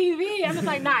the TV. I'm just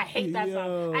like, nah, I hate that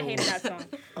song. I hated that song.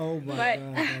 Oh my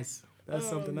But- god, that's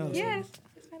something else. Yes.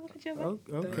 That's my little Joe.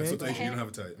 Oh, okay. So Taisha, you don't have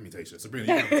a type. I mean, Taisha.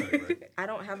 Sabrina, you don't have a type, right? I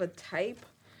don't have a type.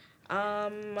 I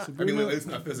mean, Sabrina, it's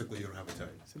not physically. You don't have a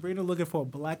type. Sabrina looking for a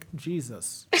black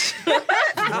Jesus.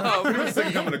 Sabrina's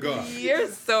second coming to God. You're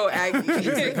so Second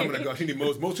aggy. coming to God. She need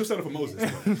Moses. She'll settle for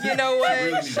Moses. You know She what?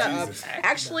 really needs Shut up. Jesus.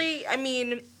 Actually, I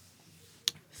mean,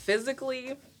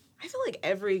 physically, I feel like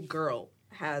every girl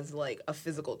has like a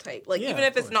physical type. Like, Yeah, even of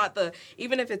if it's course.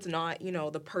 even if it's not, you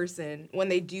know, the person, when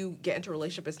they do get into a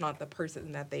relationship, it's not the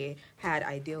person that they had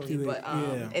ideally, Yeah.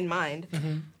 but in mind.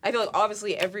 I feel like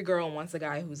obviously every girl wants a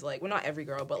guy who's like, well, not every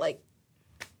girl, but like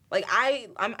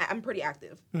I'm pretty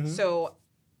active. So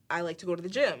I like to go to the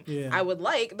gym. Yeah. I would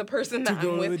like the person that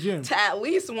go I'm to the with gym. to at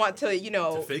least want to, you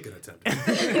know, To fake an attempt.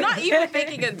 not even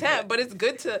faking intent, but it's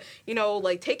good to, you know,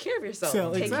 like take care of yourself,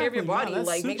 So, take care of your exactly. body, No, that's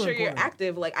like make super sure you're important.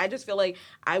 active. Like, I just feel like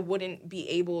I wouldn't be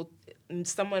able,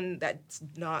 someone that's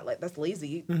not like, that's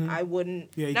lazy, I wouldn't,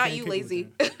 Yeah, you not can't you kick lazy,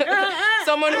 with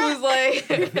someone who's like,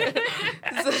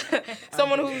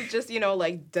 someone who just, you know,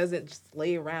 like doesn't just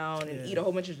lay around and Yeah. eat a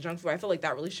whole bunch of junk food. I feel like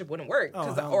that relationship wouldn't work.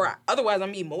 Oh, hell Or no. otherwise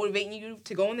I'm be motivating you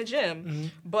to go in the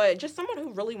gym. But just someone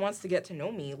who really wants to get to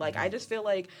know me. Like, I just feel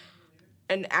like,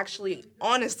 and actually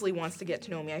honestly wants to get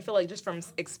to know me. I feel like just from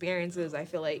experiences, I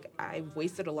feel like I've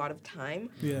wasted a lot of time.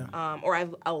 Yeah. Or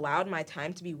I've allowed my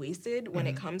time to be wasted when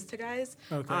it comes to guys.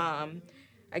 Okay. I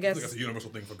I guess. think that's a universal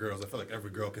thing for girls. I feel like every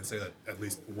girl can say that at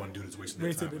least one dude is wasting their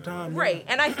Wasted time. the time. Right,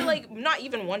 and I feel like not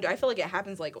even one. I feel like it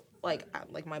happens like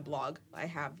my blog. I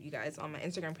have you guys on my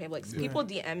Instagram page. Like, people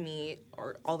DM me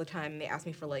or all the time. And they ask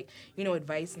me for like, you know,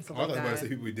 advice and stuff I like was about to say that.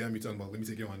 people be DMing me talking about, let me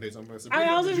take you on dates. I'm like,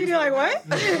 I was just like,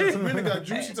 what? Sabrina got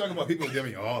juice. She talking about people DMing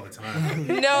me all the time.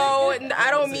 No, I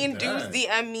don't Say mean that. dudes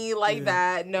DM me like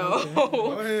that. No,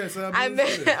 Go ahead, Sab. I You meant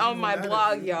said it. on my You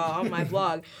blog, had it. y'all, on my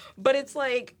blog. But it's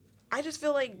like, I just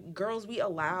feel like girls, we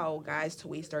allow guys to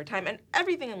waste our time. And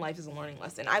everything in life is a learning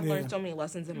lesson. I've Yeah. learned so many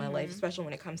lessons in my life, especially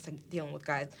when it comes to dealing with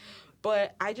guys.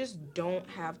 But I just don't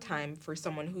have time for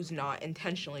someone who's not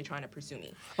intentionally trying to pursue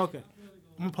me. Okay.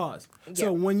 I'm gonna pause. Yeah.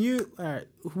 So when you, all right,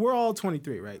 we're all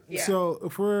 23, right? Yeah. So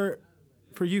if we're,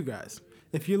 for you guys,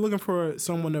 if you're looking for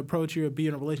someone to approach you or be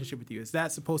in a relationship with you, is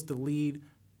that supposed to lead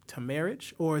to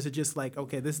marriage? Or is it just like,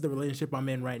 okay, this is the relationship I'm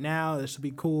in right now. This should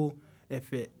be cool.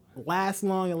 If it lasts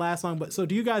long, it lasts long. But so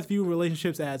do you guys view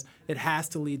relationships as it has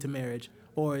to lead to marriage?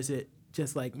 Or is it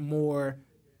just like more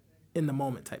in the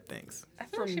moment type things? I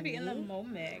feel like it should be in the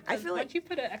moment. I feel like- once you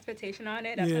put an expectation on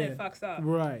it, that's when it fucks up.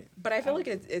 Right. But I feel like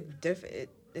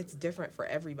it's different for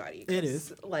everybody. 'Cause, It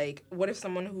is. Like, what if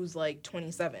someone who's like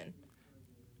 27?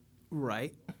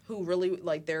 Right. who really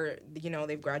like they're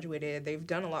they've graduated, they've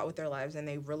done a lot with their lives, and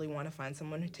they really want to find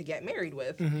someone to get married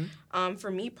with. For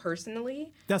me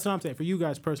personally, that's what I'm saying. For you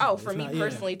guys personally. Oh, for me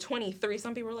personally, 23.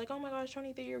 Some people are like, "Oh my gosh,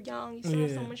 23, you're young. You still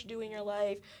have so much to do in your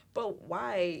life." But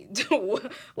why?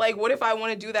 Like, what if I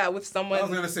want to do that with someone? I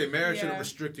was gonna say marriage shouldn't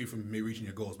restrict you from me reaching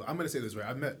your goals, but I'm gonna say this right.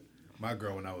 I met my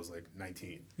girl when I was like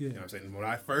 19. You know what I'm saying? When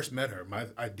I first met her, my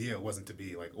idea wasn't to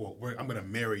be like, "Oh, I'm gonna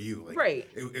marry you." Like, right.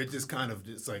 It just kind of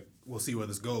just like, we'll see where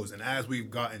this goes. And as we've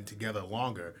gotten together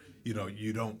longer, you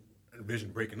don't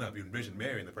envision breaking up. You envision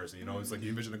marrying the person. It's like you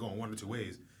envision it going one or two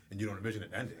ways, and you don't envision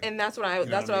it ending. And that's what I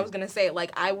was gonna say.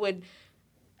 Like, I would.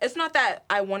 It's not that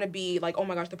I want to be like, oh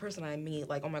my gosh, the person I meet,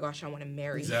 like, oh my gosh, I want to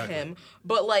marry him.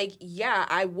 But like, yeah,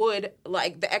 I would,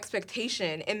 like, the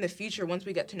expectation in the future once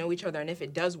we get to know each other, and if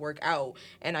it does work out,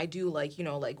 and I do, like,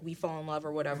 like, we fall in love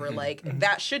or whatever, like,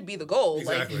 that should be the goal.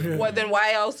 Exactly. Like, then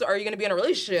why else are you gonna be in a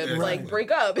relationship? Exactly. Like, break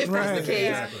up if that's the case.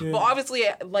 Exactly. But obviously,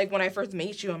 like, when I first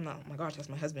meet you, I'm not, oh my gosh, that's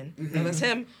my husband. No, that's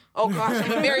him. Oh gosh, I'm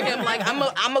gonna marry him. Like, I'm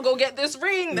gonna go get this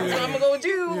ring. That's what I'm gonna go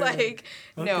do. Like,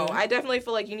 no, I definitely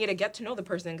feel like you need to get to know the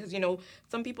person, because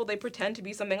some people, they pretend to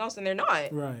be something else and they're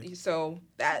not. Right. So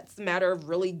that's a matter of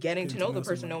really getting to know the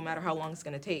person, no matter how long it's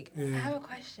gonna take. I have a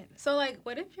question. So, like,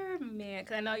 what if your man?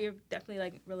 Because I know you're definitely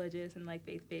like religious and like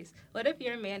faith-based. What if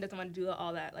your man doesn't want to do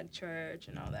all that, like church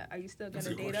and all that? Are you still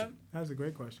gonna date him? That's a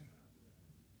great question.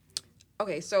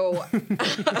 Okay, so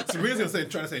Sabrina's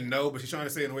trying to say no, but she's trying to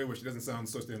say it in a way where she doesn't sound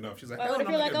so stand up. She's like, what if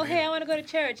you're like, oh, hey, I want to go to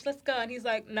church. Let's go. And he's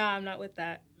like, nah, I'm not with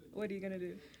that. What are you going to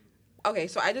do? okay,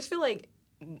 so I just feel like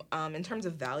in terms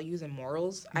of values and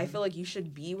morals, I feel like you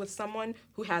should be with someone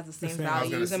who has the same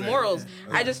values and morals.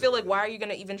 Yeah. I just feel like, why are you going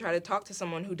to even try to talk to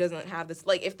someone who doesn't have this?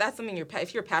 Like, if that's something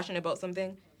if you're passionate about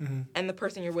something and the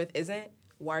person you're with isn't,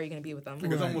 why are you going to be with them?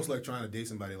 Like, it's almost like trying to date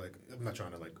somebody, like, I'm not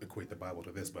trying to, like, equate the Bible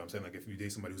to this, but I'm saying, like, if you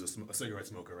date somebody who's a cigarette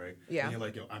smoker, right? Yeah. And you're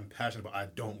like, yo, I'm passionate about, I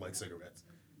don't like cigarettes.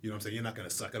 You know what I'm saying? You're not going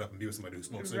to suck it up and be with somebody who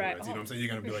smokes cigarettes. You know what I'm saying? You're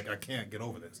going to be like, I can't get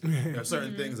over this. There are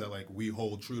certain things that, like, we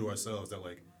hold true to ourselves that,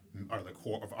 like, are the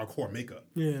core of our core makeup.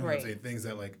 Yeah. You know what I'm saying? Things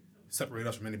that, like, separate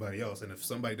us from anybody else. And if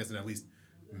somebody doesn't at least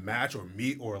match or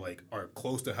meet or like are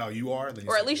close to how you are, then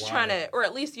or at least trying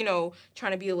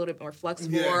to be a little bit more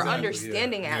flexible or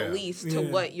understanding at least to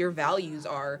what your values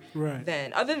are. Right.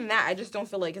 Then other than that, I just don't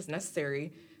feel like it's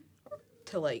necessary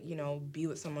to like be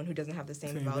with someone who doesn't have the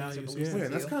same values or beliefs. Yeah,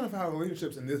 that's kind of how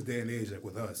relationships in this day and age, like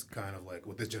with us, kind of like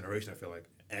with this generation, I feel like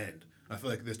end. I feel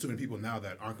like there's too many people now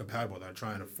that aren't compatible, that are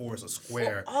trying to force a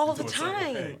square all the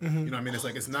time. You know what I mean? It's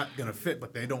like it's not gonna fit,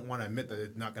 but they don't want to admit that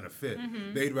it's not gonna fit.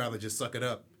 They'd rather just suck it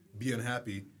up, be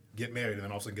unhappy, get married, and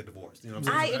then all of a sudden get divorced. You know what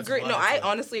I'm saying? I agree. No, I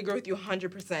honestly agree with you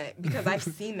 100% because I've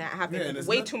seen that happen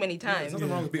way too many times. There's nothing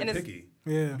wrong with being picky.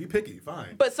 Yeah. Be picky,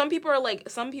 fine. But some people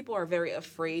are very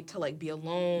afraid to like be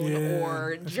alone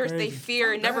or just they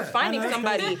fear never finding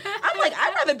somebody. I'm like,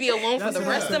 I'd rather be alone for the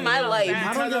rest of my life.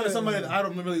 I don't know somebody that I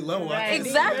don't really love.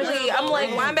 Exactly. I'm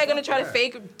like, why am I gonna try to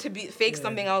fake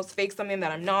something else, fake something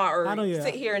that I'm not, or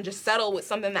sit here and just settle with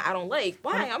something that I don't like?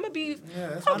 Why? I'm gonna be.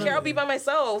 I don't care. I'll be by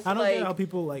myself. I don't get how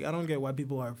people like. I don't get why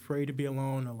people are afraid to be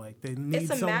alone or like they need.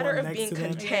 It's a matter of being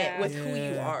content with who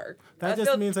you are. That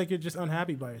just means like you're just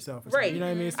unhappy by yourself. Right. You know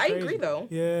what I mean? I agree though.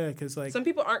 Yeah, because like some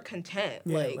people aren't content.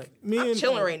 Like me, I'm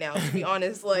chilling right now. To be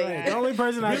honest, like the only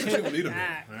person I should have needed me.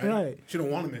 Right? Should have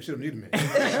wanted me. Should have needed me.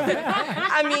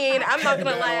 I mean, I'm not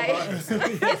gonna lie. It's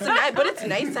nice, but it's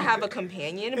nice to have a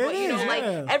companion. But like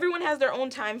everyone has their own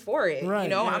time for it.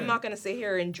 Right, I'm not gonna sit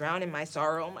here and drown in my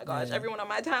sorrow. Oh my gosh, everyone on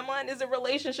my timeline is in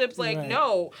relationships. Like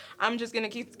no, I'm just gonna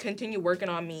continue working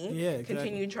on me. Yeah, exactly.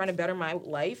 Continue trying to better my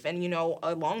life, and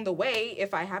along the way,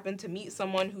 if I happen to meet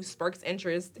someone who sparks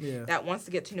interest that wants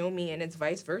to get to know me and it's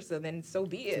vice versa, then so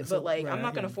be it. But like I'm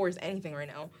not gonna force anything right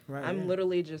now. I'm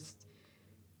literally just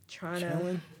trying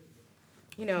to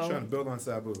She's trying to build on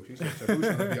Sabu. She's trying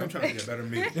to I'm trying to be a better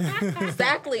me.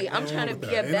 Exactly. I'm trying to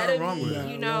be a better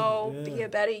me, be a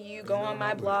better you. Go on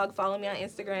my blog, follow me on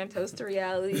Instagram, Toast to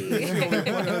Reality. She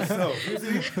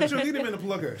don't need him in the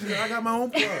plugger. I got my own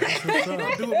plug.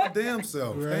 I'll do it my damn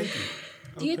self. Thank you.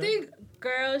 Do you think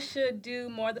girls should do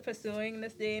more of the pursuing in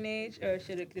this day and age, or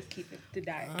should it just keep it to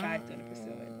guys doing the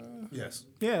pursuing? Yes.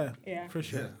 Yeah, for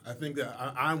sure. Yeah. I think that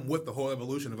I'm with the whole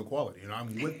evolution of equality.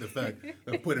 I'm with the fact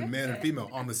of putting man and female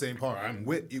on the same par. I'm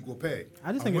with equal pay.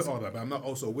 I'm with all that, but I'm not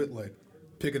also with like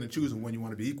picking and choosing when you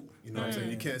want to be equal. You know what I'm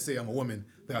saying? You can't say I'm a woman,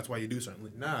 that's why you do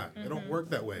something. Nah, it don't work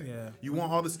that way. Yeah. You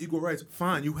want all this equal rights,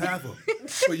 fine, you have them.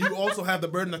 But you also have the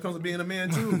burden that comes with being a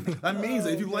man too. That means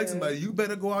that if you like somebody, you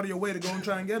better go out of your way to go and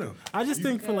try and get them. I just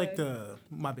think for like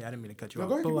my bad, I didn't mean to cut you off,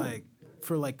 but like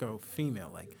for like a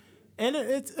female, like And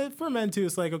it's for men too.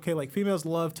 It's like, okay, like females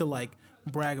love to like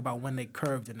brag about when they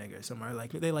curved a nigga or somewhere.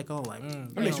 Like they like, oh, like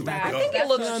makes you I think it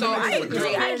looks so. I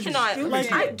agree. I do not.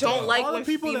 Like, I don't like all when the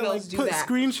people that females like do put that.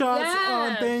 screenshots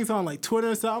on things on like Twitter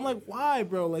and stuff. I'm like, why,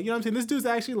 bro? Like, you know what I'm saying? This dude's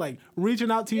actually like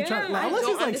reaching out to you, trying. Like, I unless don't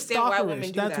he's like understand why women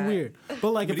stalkerish, do that's that. weird.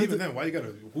 But like, But if even it's, then, why you gotta?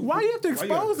 Why do you have to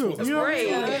expose them? You know what I'm Right.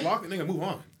 saying? Block the nigga, move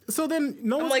on. So then,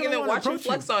 no I'm one's like, gonna even wanna watch him approach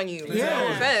flex you. on you. Yeah. No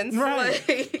offense. Right.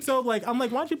 Like, So like, I'm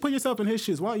like, why don't you put yourself in his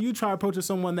shoes? Why don't you try approaching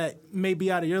someone that may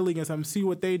be out of your league and something? See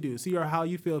what they do. See how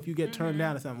you feel if you get turned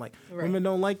down or something. Like women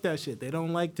don't like that shit. They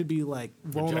don't like to be like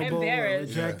vulnerable, or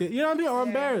Embarrassed. rejected. You know what I mean? Or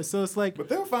embarrassed. So it's like, But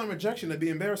they'll find rejection to be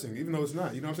embarrassing, even though it's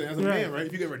not. You know what I'm saying? As a Right. man, right?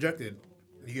 If you get rejected,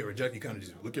 you kind of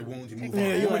just look at wounds, you move Yeah, on.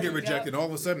 you're You right. get rejected, all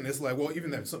of a sudden it's like, well,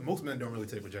 even that most men don't really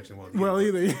take rejection well,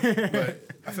 either. But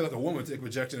I feel like a woman would take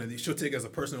rejection and she'll take it as a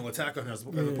personal attack on her as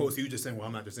opposed to you just saying, well,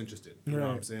 I'm not just interested. You know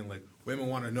what I'm saying? Like, women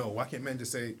want to know. Why can't men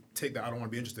just say, take that, I don't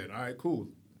want to be interested? All right, cool.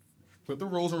 Flip the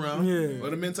roles around. Yeah.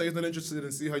 Let a man tell you he's not interested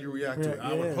and see how you react to it.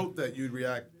 I would Yeah. hope that you'd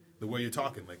react the way you're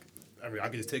talking. Like, I mean, I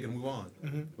could just take it and move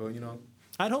on. But, you know,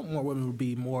 I'd hope more women would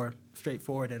be more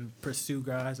straightforward and pursue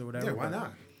guys or whatever. yeah, why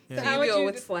not? Yeah. How you would go you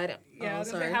with slide. Yeah, I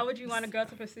was gonna say, how would you want a girl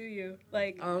to pursue you?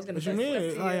 Like, I was gonna What say. you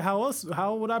mean? slide. Like, how else?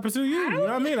 How would I pursue you? You know what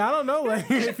I mean? I don't know. Like,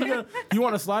 if you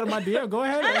want to slide in my DM, go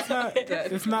ahead.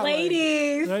 It's not.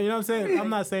 ladies. Like, you know what I'm saying? I'm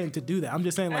not saying to do that. I'm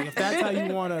just saying like if that's how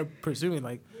you want to pursue me,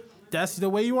 like that's the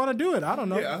way you want to do it. I don't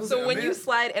know. Yeah, I was So like, when man, you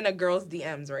slide in a girl's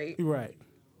DMs, right? You're right.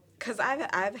 Because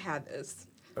I've had this.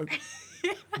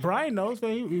 Brian knows,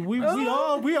 man. We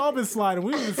all been sliding.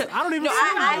 I don't even. No, see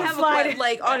I him. have a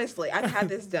like honestly, I've had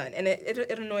this done, and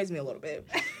it annoys me a little bit.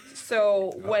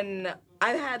 So when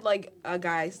I've had like a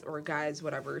guys or guys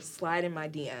whatever slide in my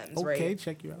DMs, Okay, right?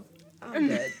 check you out. I'm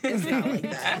good. It's not like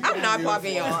that. I'm not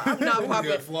popping y'all. I'm not you popping.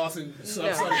 got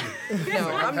flossing, No,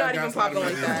 I'm not even popping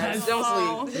like that.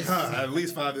 Don't sleep. At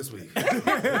least 5 this week.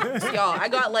 Y'all, I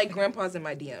got like grandpas in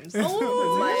my DMs.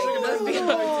 Like, let's be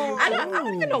honest. I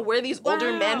don't even know where these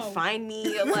older men find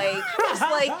me. Like, I'm just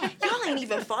like, y'all ain't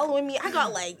even following me. I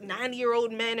got like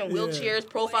 90-year-old men in wheelchairs,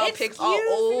 profile pics all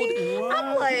old.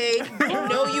 I'm like, I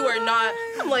know you are not.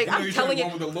 I'm like, You know I'm you're telling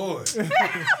trying you. to go with the Lord.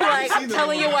 Like, I'm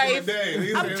telling your wife.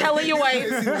 I'm telling your wife.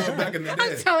 Back in the day.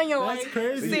 I'm telling your That's wife.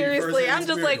 crazy. Seriously, First-hand I'm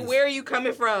just like, experience. where are you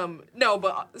coming from? No,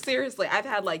 but seriously, I've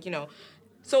had like,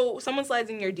 so someone slides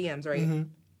in your DMs, right?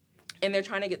 And they're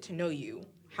trying to get to know you.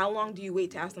 How long do you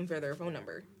wait to ask them for their phone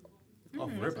number?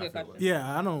 Off rip, I feel like.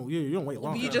 Yeah, I don't. You don't wait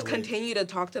long. You just continue to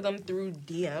talk to them through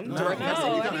DM, direct No, message.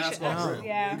 you kinda ask off rip.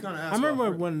 Yeah. You kinda ask I remember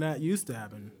off rip. when that used to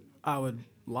happen. I would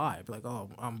lie, like, "Oh,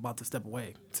 I'm about to step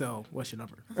away. So, what's your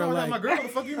number?" Or Oh, that's like, my girl. What the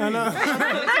fuck you mean?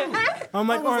 I'm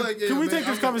like, I was or like, yeah, can we man, take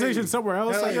this I'm conversation like, somewhere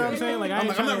else? hell Like, you know what I'm yeah. saying? Like, I'm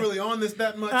not really on this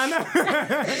that much. I know. You know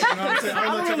what I'm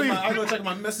saying? I'm gonna check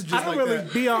my messages I don't like really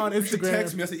that. be on You should Instagram.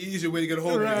 text me. That's the easier way to get a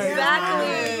hold of me. Right.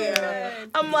 Exactly.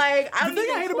 I'm like, I The don't thing I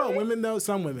even hate about care. women, though,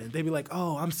 some women, they be like,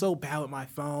 "Oh, I'm so bad with my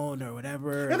phone or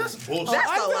whatever." Yeah, that's bullshit. That's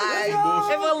a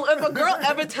lie. If a girl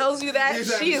ever tells you that,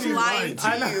 Exactly. she is She's lying to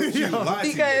you. She's lying to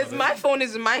you. because my phone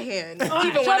is in my hand,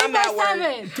 even when I'm at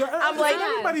work. I'm like-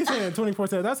 everybody's saying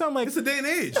 24/7. That sounds like It's a day and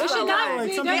age. It should not Like,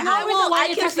 be. some There's people- always Well, a lie I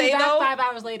you can text me say, back though- 5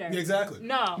 hours later. Yeah, exactly.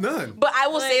 No. None. But I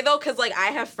will say though, because like I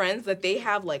have friends that they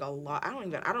have like a lot. I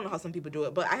don't know how some people do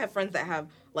it, but I have friends that have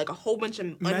like a whole bunch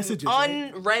of Messages, right?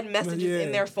 unread messages Yeah.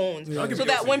 in their phones, Yeah. I'll give so you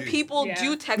that when OCD. people Yeah.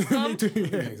 do text them.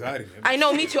 Anxiety, man. I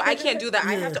know, me too. I can't do that.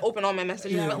 I have Yeah. to open all my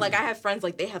messages. Yeah. But like I have friends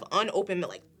like they have unopened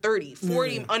like 30,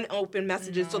 40 unopened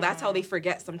messages. So that's how they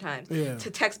forget sometimes Yeah. to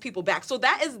text people back. So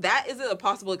that is a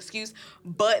possible excuse.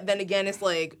 But then again, it's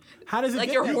like How does it like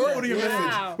get you're like You that? order your Wow.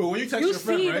 message, but when you text You your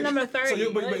friend, see the right? number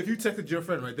 30, but like- if you texted your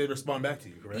friend, right, they respond back to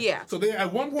you, correct? Yeah. So they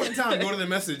at one point in time go to their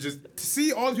messages to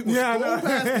see all the people Yeah, I scroll know.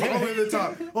 past all the way to the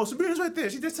top. Oh, Sabrina's right there.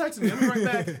 She just texted me. Let me right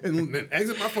back and then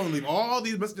exit my phone, leave all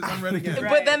these messages unread again. Right.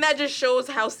 But then that just shows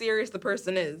how serious the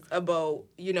person is about,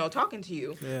 talking to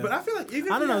you. Yeah. But I feel like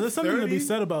even I if don't know. you're There's something to be 30,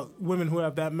 said about women who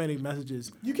have that many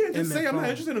messages. You can't in just their say I'm not phone.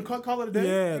 interested and call it a day.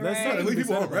 Yeah, that's Right. something At to least be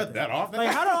people said don't about read that off. Like,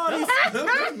 how do all these?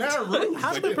 That's mad rude.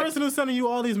 How did the person who's sending you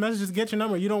all these messages get your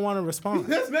number? You don't want to respond.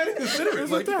 That's mad inconsiderate.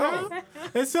 What Like, the hell? no.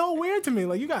 It's so weird to me.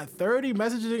 Like, you got 30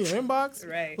 messages in your inbox.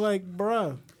 Right. Like,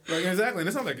 bruh. Like, exactly. And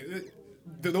it's not like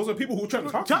those are people who are trying to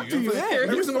talk to you. yeah.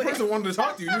 Every single person wanted to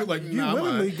talk to you. You're like, You nah, I'm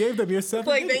willingly not. gave them your 7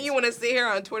 Like then minutes. you want to sit here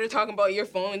on Twitter talking about your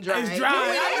phone dry. It's dry.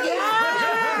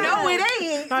 No, it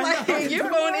ain't. I know. Like your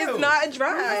phone is not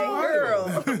dry,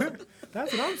 girl.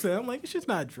 That's what I'm saying. I'm like, it's just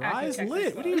not dry. I It's can check lit.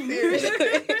 this What do you mean?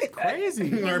 It's crazy.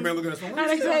 Everybody looking at us.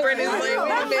 Brandon's like, wait a minute,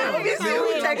 let me see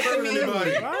who texted me.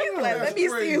 I know. Let me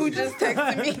see who just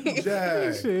texted me.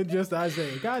 Jack. Shit, just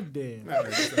Isaiah. God damn.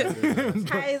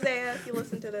 Hi, Isaiah, if you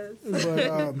listen to this.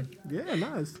 But yeah,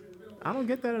 nice. I don't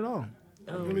get that at all.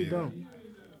 I really don't.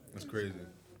 That's crazy.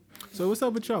 So what's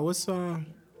up with y'all? What's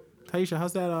Taisha?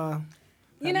 How's that?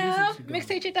 You know,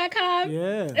 mixtapechick.com.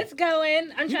 Yeah. It's going.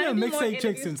 I'm You trying been to a do more mixtape chick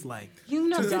interviews. since like. You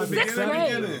know, Since the since sixth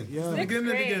grade. beginning. Yeah.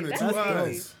 Beginning. That's Two dope.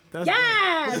 eyes. That's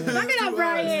Yes! dope. Fuck it up,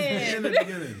 Brian.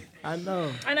 Beginning. I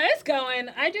know. I know it's going.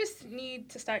 I just need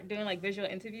to start doing like visual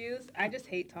interviews. I just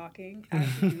hate talking. I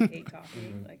actually hate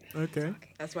talking. Like, Okay.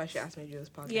 That's why she asked me to do this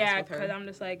podcast yeah, with her. because I'm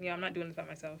just like, I'm not doing this by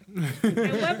myself.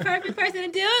 And what perfect person to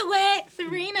do it with?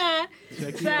 Serena.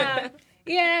 So,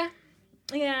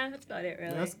 yeah, that's about it,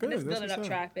 really. That's good. Just That's building up what's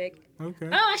up. traffic. Okay.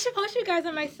 Oh, I should post you guys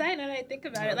on my site now that I think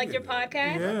about it. Like your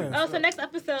podcast. Yeah. Oh, so next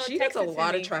episode. She text gets a it to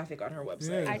lot me. of traffic on her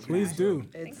website. Yeah, I please try. do.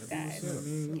 Thanks, It's,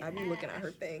 guys. I be looking at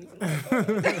her things. I'm like, oh, hold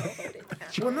it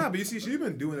down. Well, but you see, she's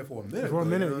been doing it for a minute. For a though,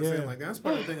 minute, you know what I'm yeah. saying? Like, that's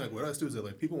part of the thing, like, with us, too, is that,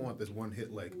 like, people want this one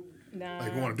hit, like we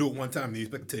want to do it one time and you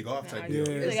expect to take off type Nah, deal.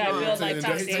 Yeah. You really gotta build like And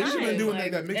foundation. she's been doing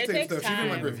like that It mixtape takes stuff. She's been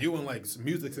like time. reviewing like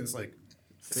music since like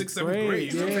sixth, grade, seventh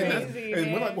grade. You know what I'm saying? yeah. That's- Crazy,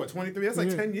 and we're man. like what 23? That's like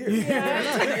Yeah. 10 years.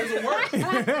 That's 10 years of work. You know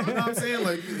what I'm saying?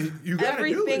 Like you gotta do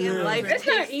Everything it. in You know life what I'm It's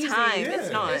not takes easy. time. Yeah.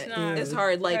 It's not. It's not. It's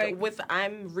hard. Like Like-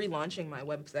 I'm relaunching my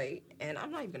website, and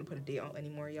I'm not even gonna put a date out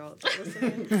anymore, y'all. If you're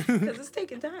listening, because it's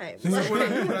taking time. saying? So when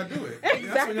I do it. That's when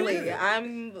Exactly. it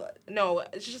is.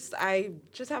 It's just I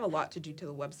just have a lot to do to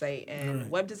the website, and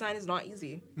web design is not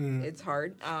easy. It's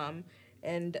hard.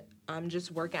 And I'm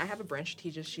just working. I have a brand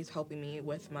strategist. She's helping me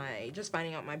with my just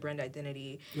finding out my brand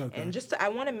identity, Okay. and just I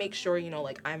want to make sure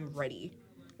like I'm ready.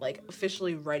 Like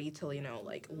officially ready to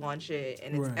like launch it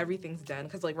and it's Right. everything's done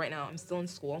because like right now I'm still in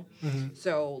school,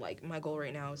 so like my goal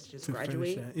right now is to just To finish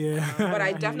graduate. that. Yeah. But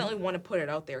I definitely want to put it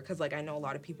out there because like I know a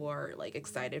lot of people are like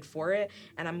excited for it,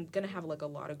 and I'm gonna have like a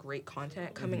lot of great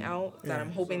content coming out that Yeah. I'm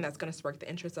hoping that's gonna spark the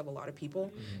interest of a lot of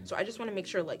people. So I just want to make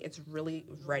sure like it's really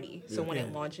ready. So when it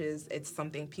Yeah. launches, it's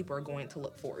something people are going to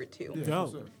look forward to. Yeah, Dope.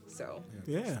 for sure. So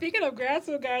Yeah. Speaking of grad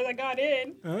school, guys, I got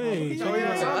in. Hey. Oh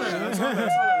yeah, I saw that. I saw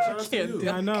that. Shout out to you.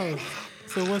 Yeah, I know.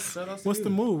 So Shout out to what's you. the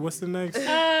move? What's the next?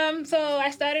 So I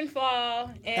started in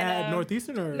fall. And, At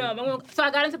Northeastern or? No, so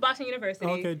I got into Boston University.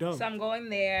 Okay, dope. So I'm going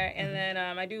there, and then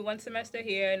I do one semester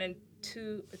here, and then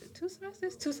two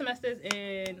semesters? 2 semesters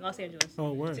in Los Angeles.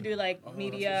 Oh, word. To do like that's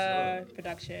media,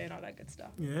 production, all that good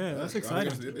stuff. Yeah, that's I exciting.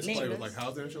 guess They supply you with like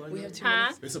housing and shit like we have that. 2 Huh?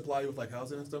 minutes. They supply you with like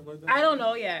housing and stuff like that. I don't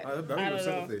know yet. I I would don't have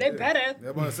said know. if they They did. better. Yeah, I'm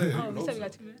about to say. Oh, we said we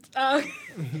got 2 minutes. Oh,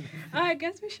 I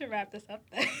guess we should wrap this up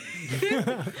then.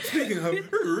 Speaking of,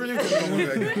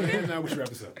 now we should wrap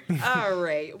this up. All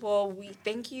right. Well, we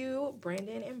thank you,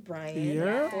 Brandon and Brian,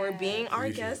 Yeah. for being our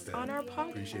Appreciate guests that. on our podcast.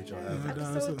 Appreciate y'all having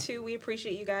us. Episode 2. We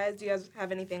appreciate you guys. Do you guys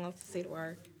have anything else to say to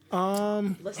our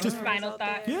listeners? Just final out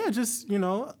thoughts. there? Yeah, just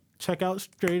check out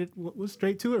straight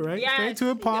to it, right? Yes. Straight to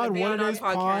it pod. Gonna be What on it our is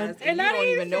podcast, pod. and And you not don't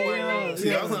even know even our name.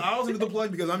 See, I was into the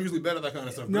plug because I'm usually better at that kind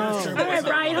of stuff. No. Brandon's terrible All at right,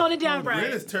 signing Brian, off. hold it down, Brian.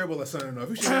 Brandon is terrible at signing off.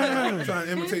 You should try and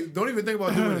imitate. Don't even think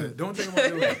about doing it. Don't think about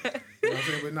doing it. You know what I'm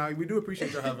saying? But now we do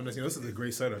appreciate y'all having us. This is a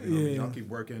great setup. Yeah. Y'all keep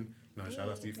working. Shout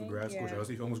out to you for grad school. you. Shout out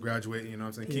to you for almost graduating. You know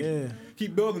what I'm saying? Yeah.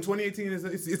 Keep building. 2018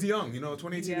 it's young.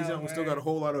 2018 is Yeah, young. We still right. got a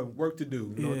whole lot of work to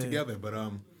do. Yeah. Together. But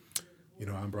I'm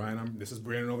Brian. This is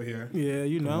Brandon over here. Yeah,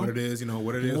 What it is,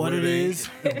 what it is, What it is,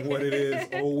 what it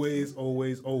is.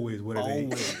 Always what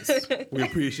it is. We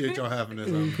appreciate y'all having us.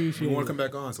 We appreciate want it. to come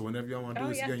back on, so whenever y'all want to do Oh,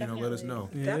 this yeah, again, let us definitely.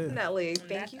 know. Yeah. Definitely. Thank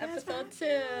That's you guys. episode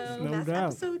 2. No That's doubt.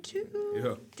 episode 2.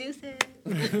 Yeah.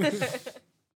 Deuces.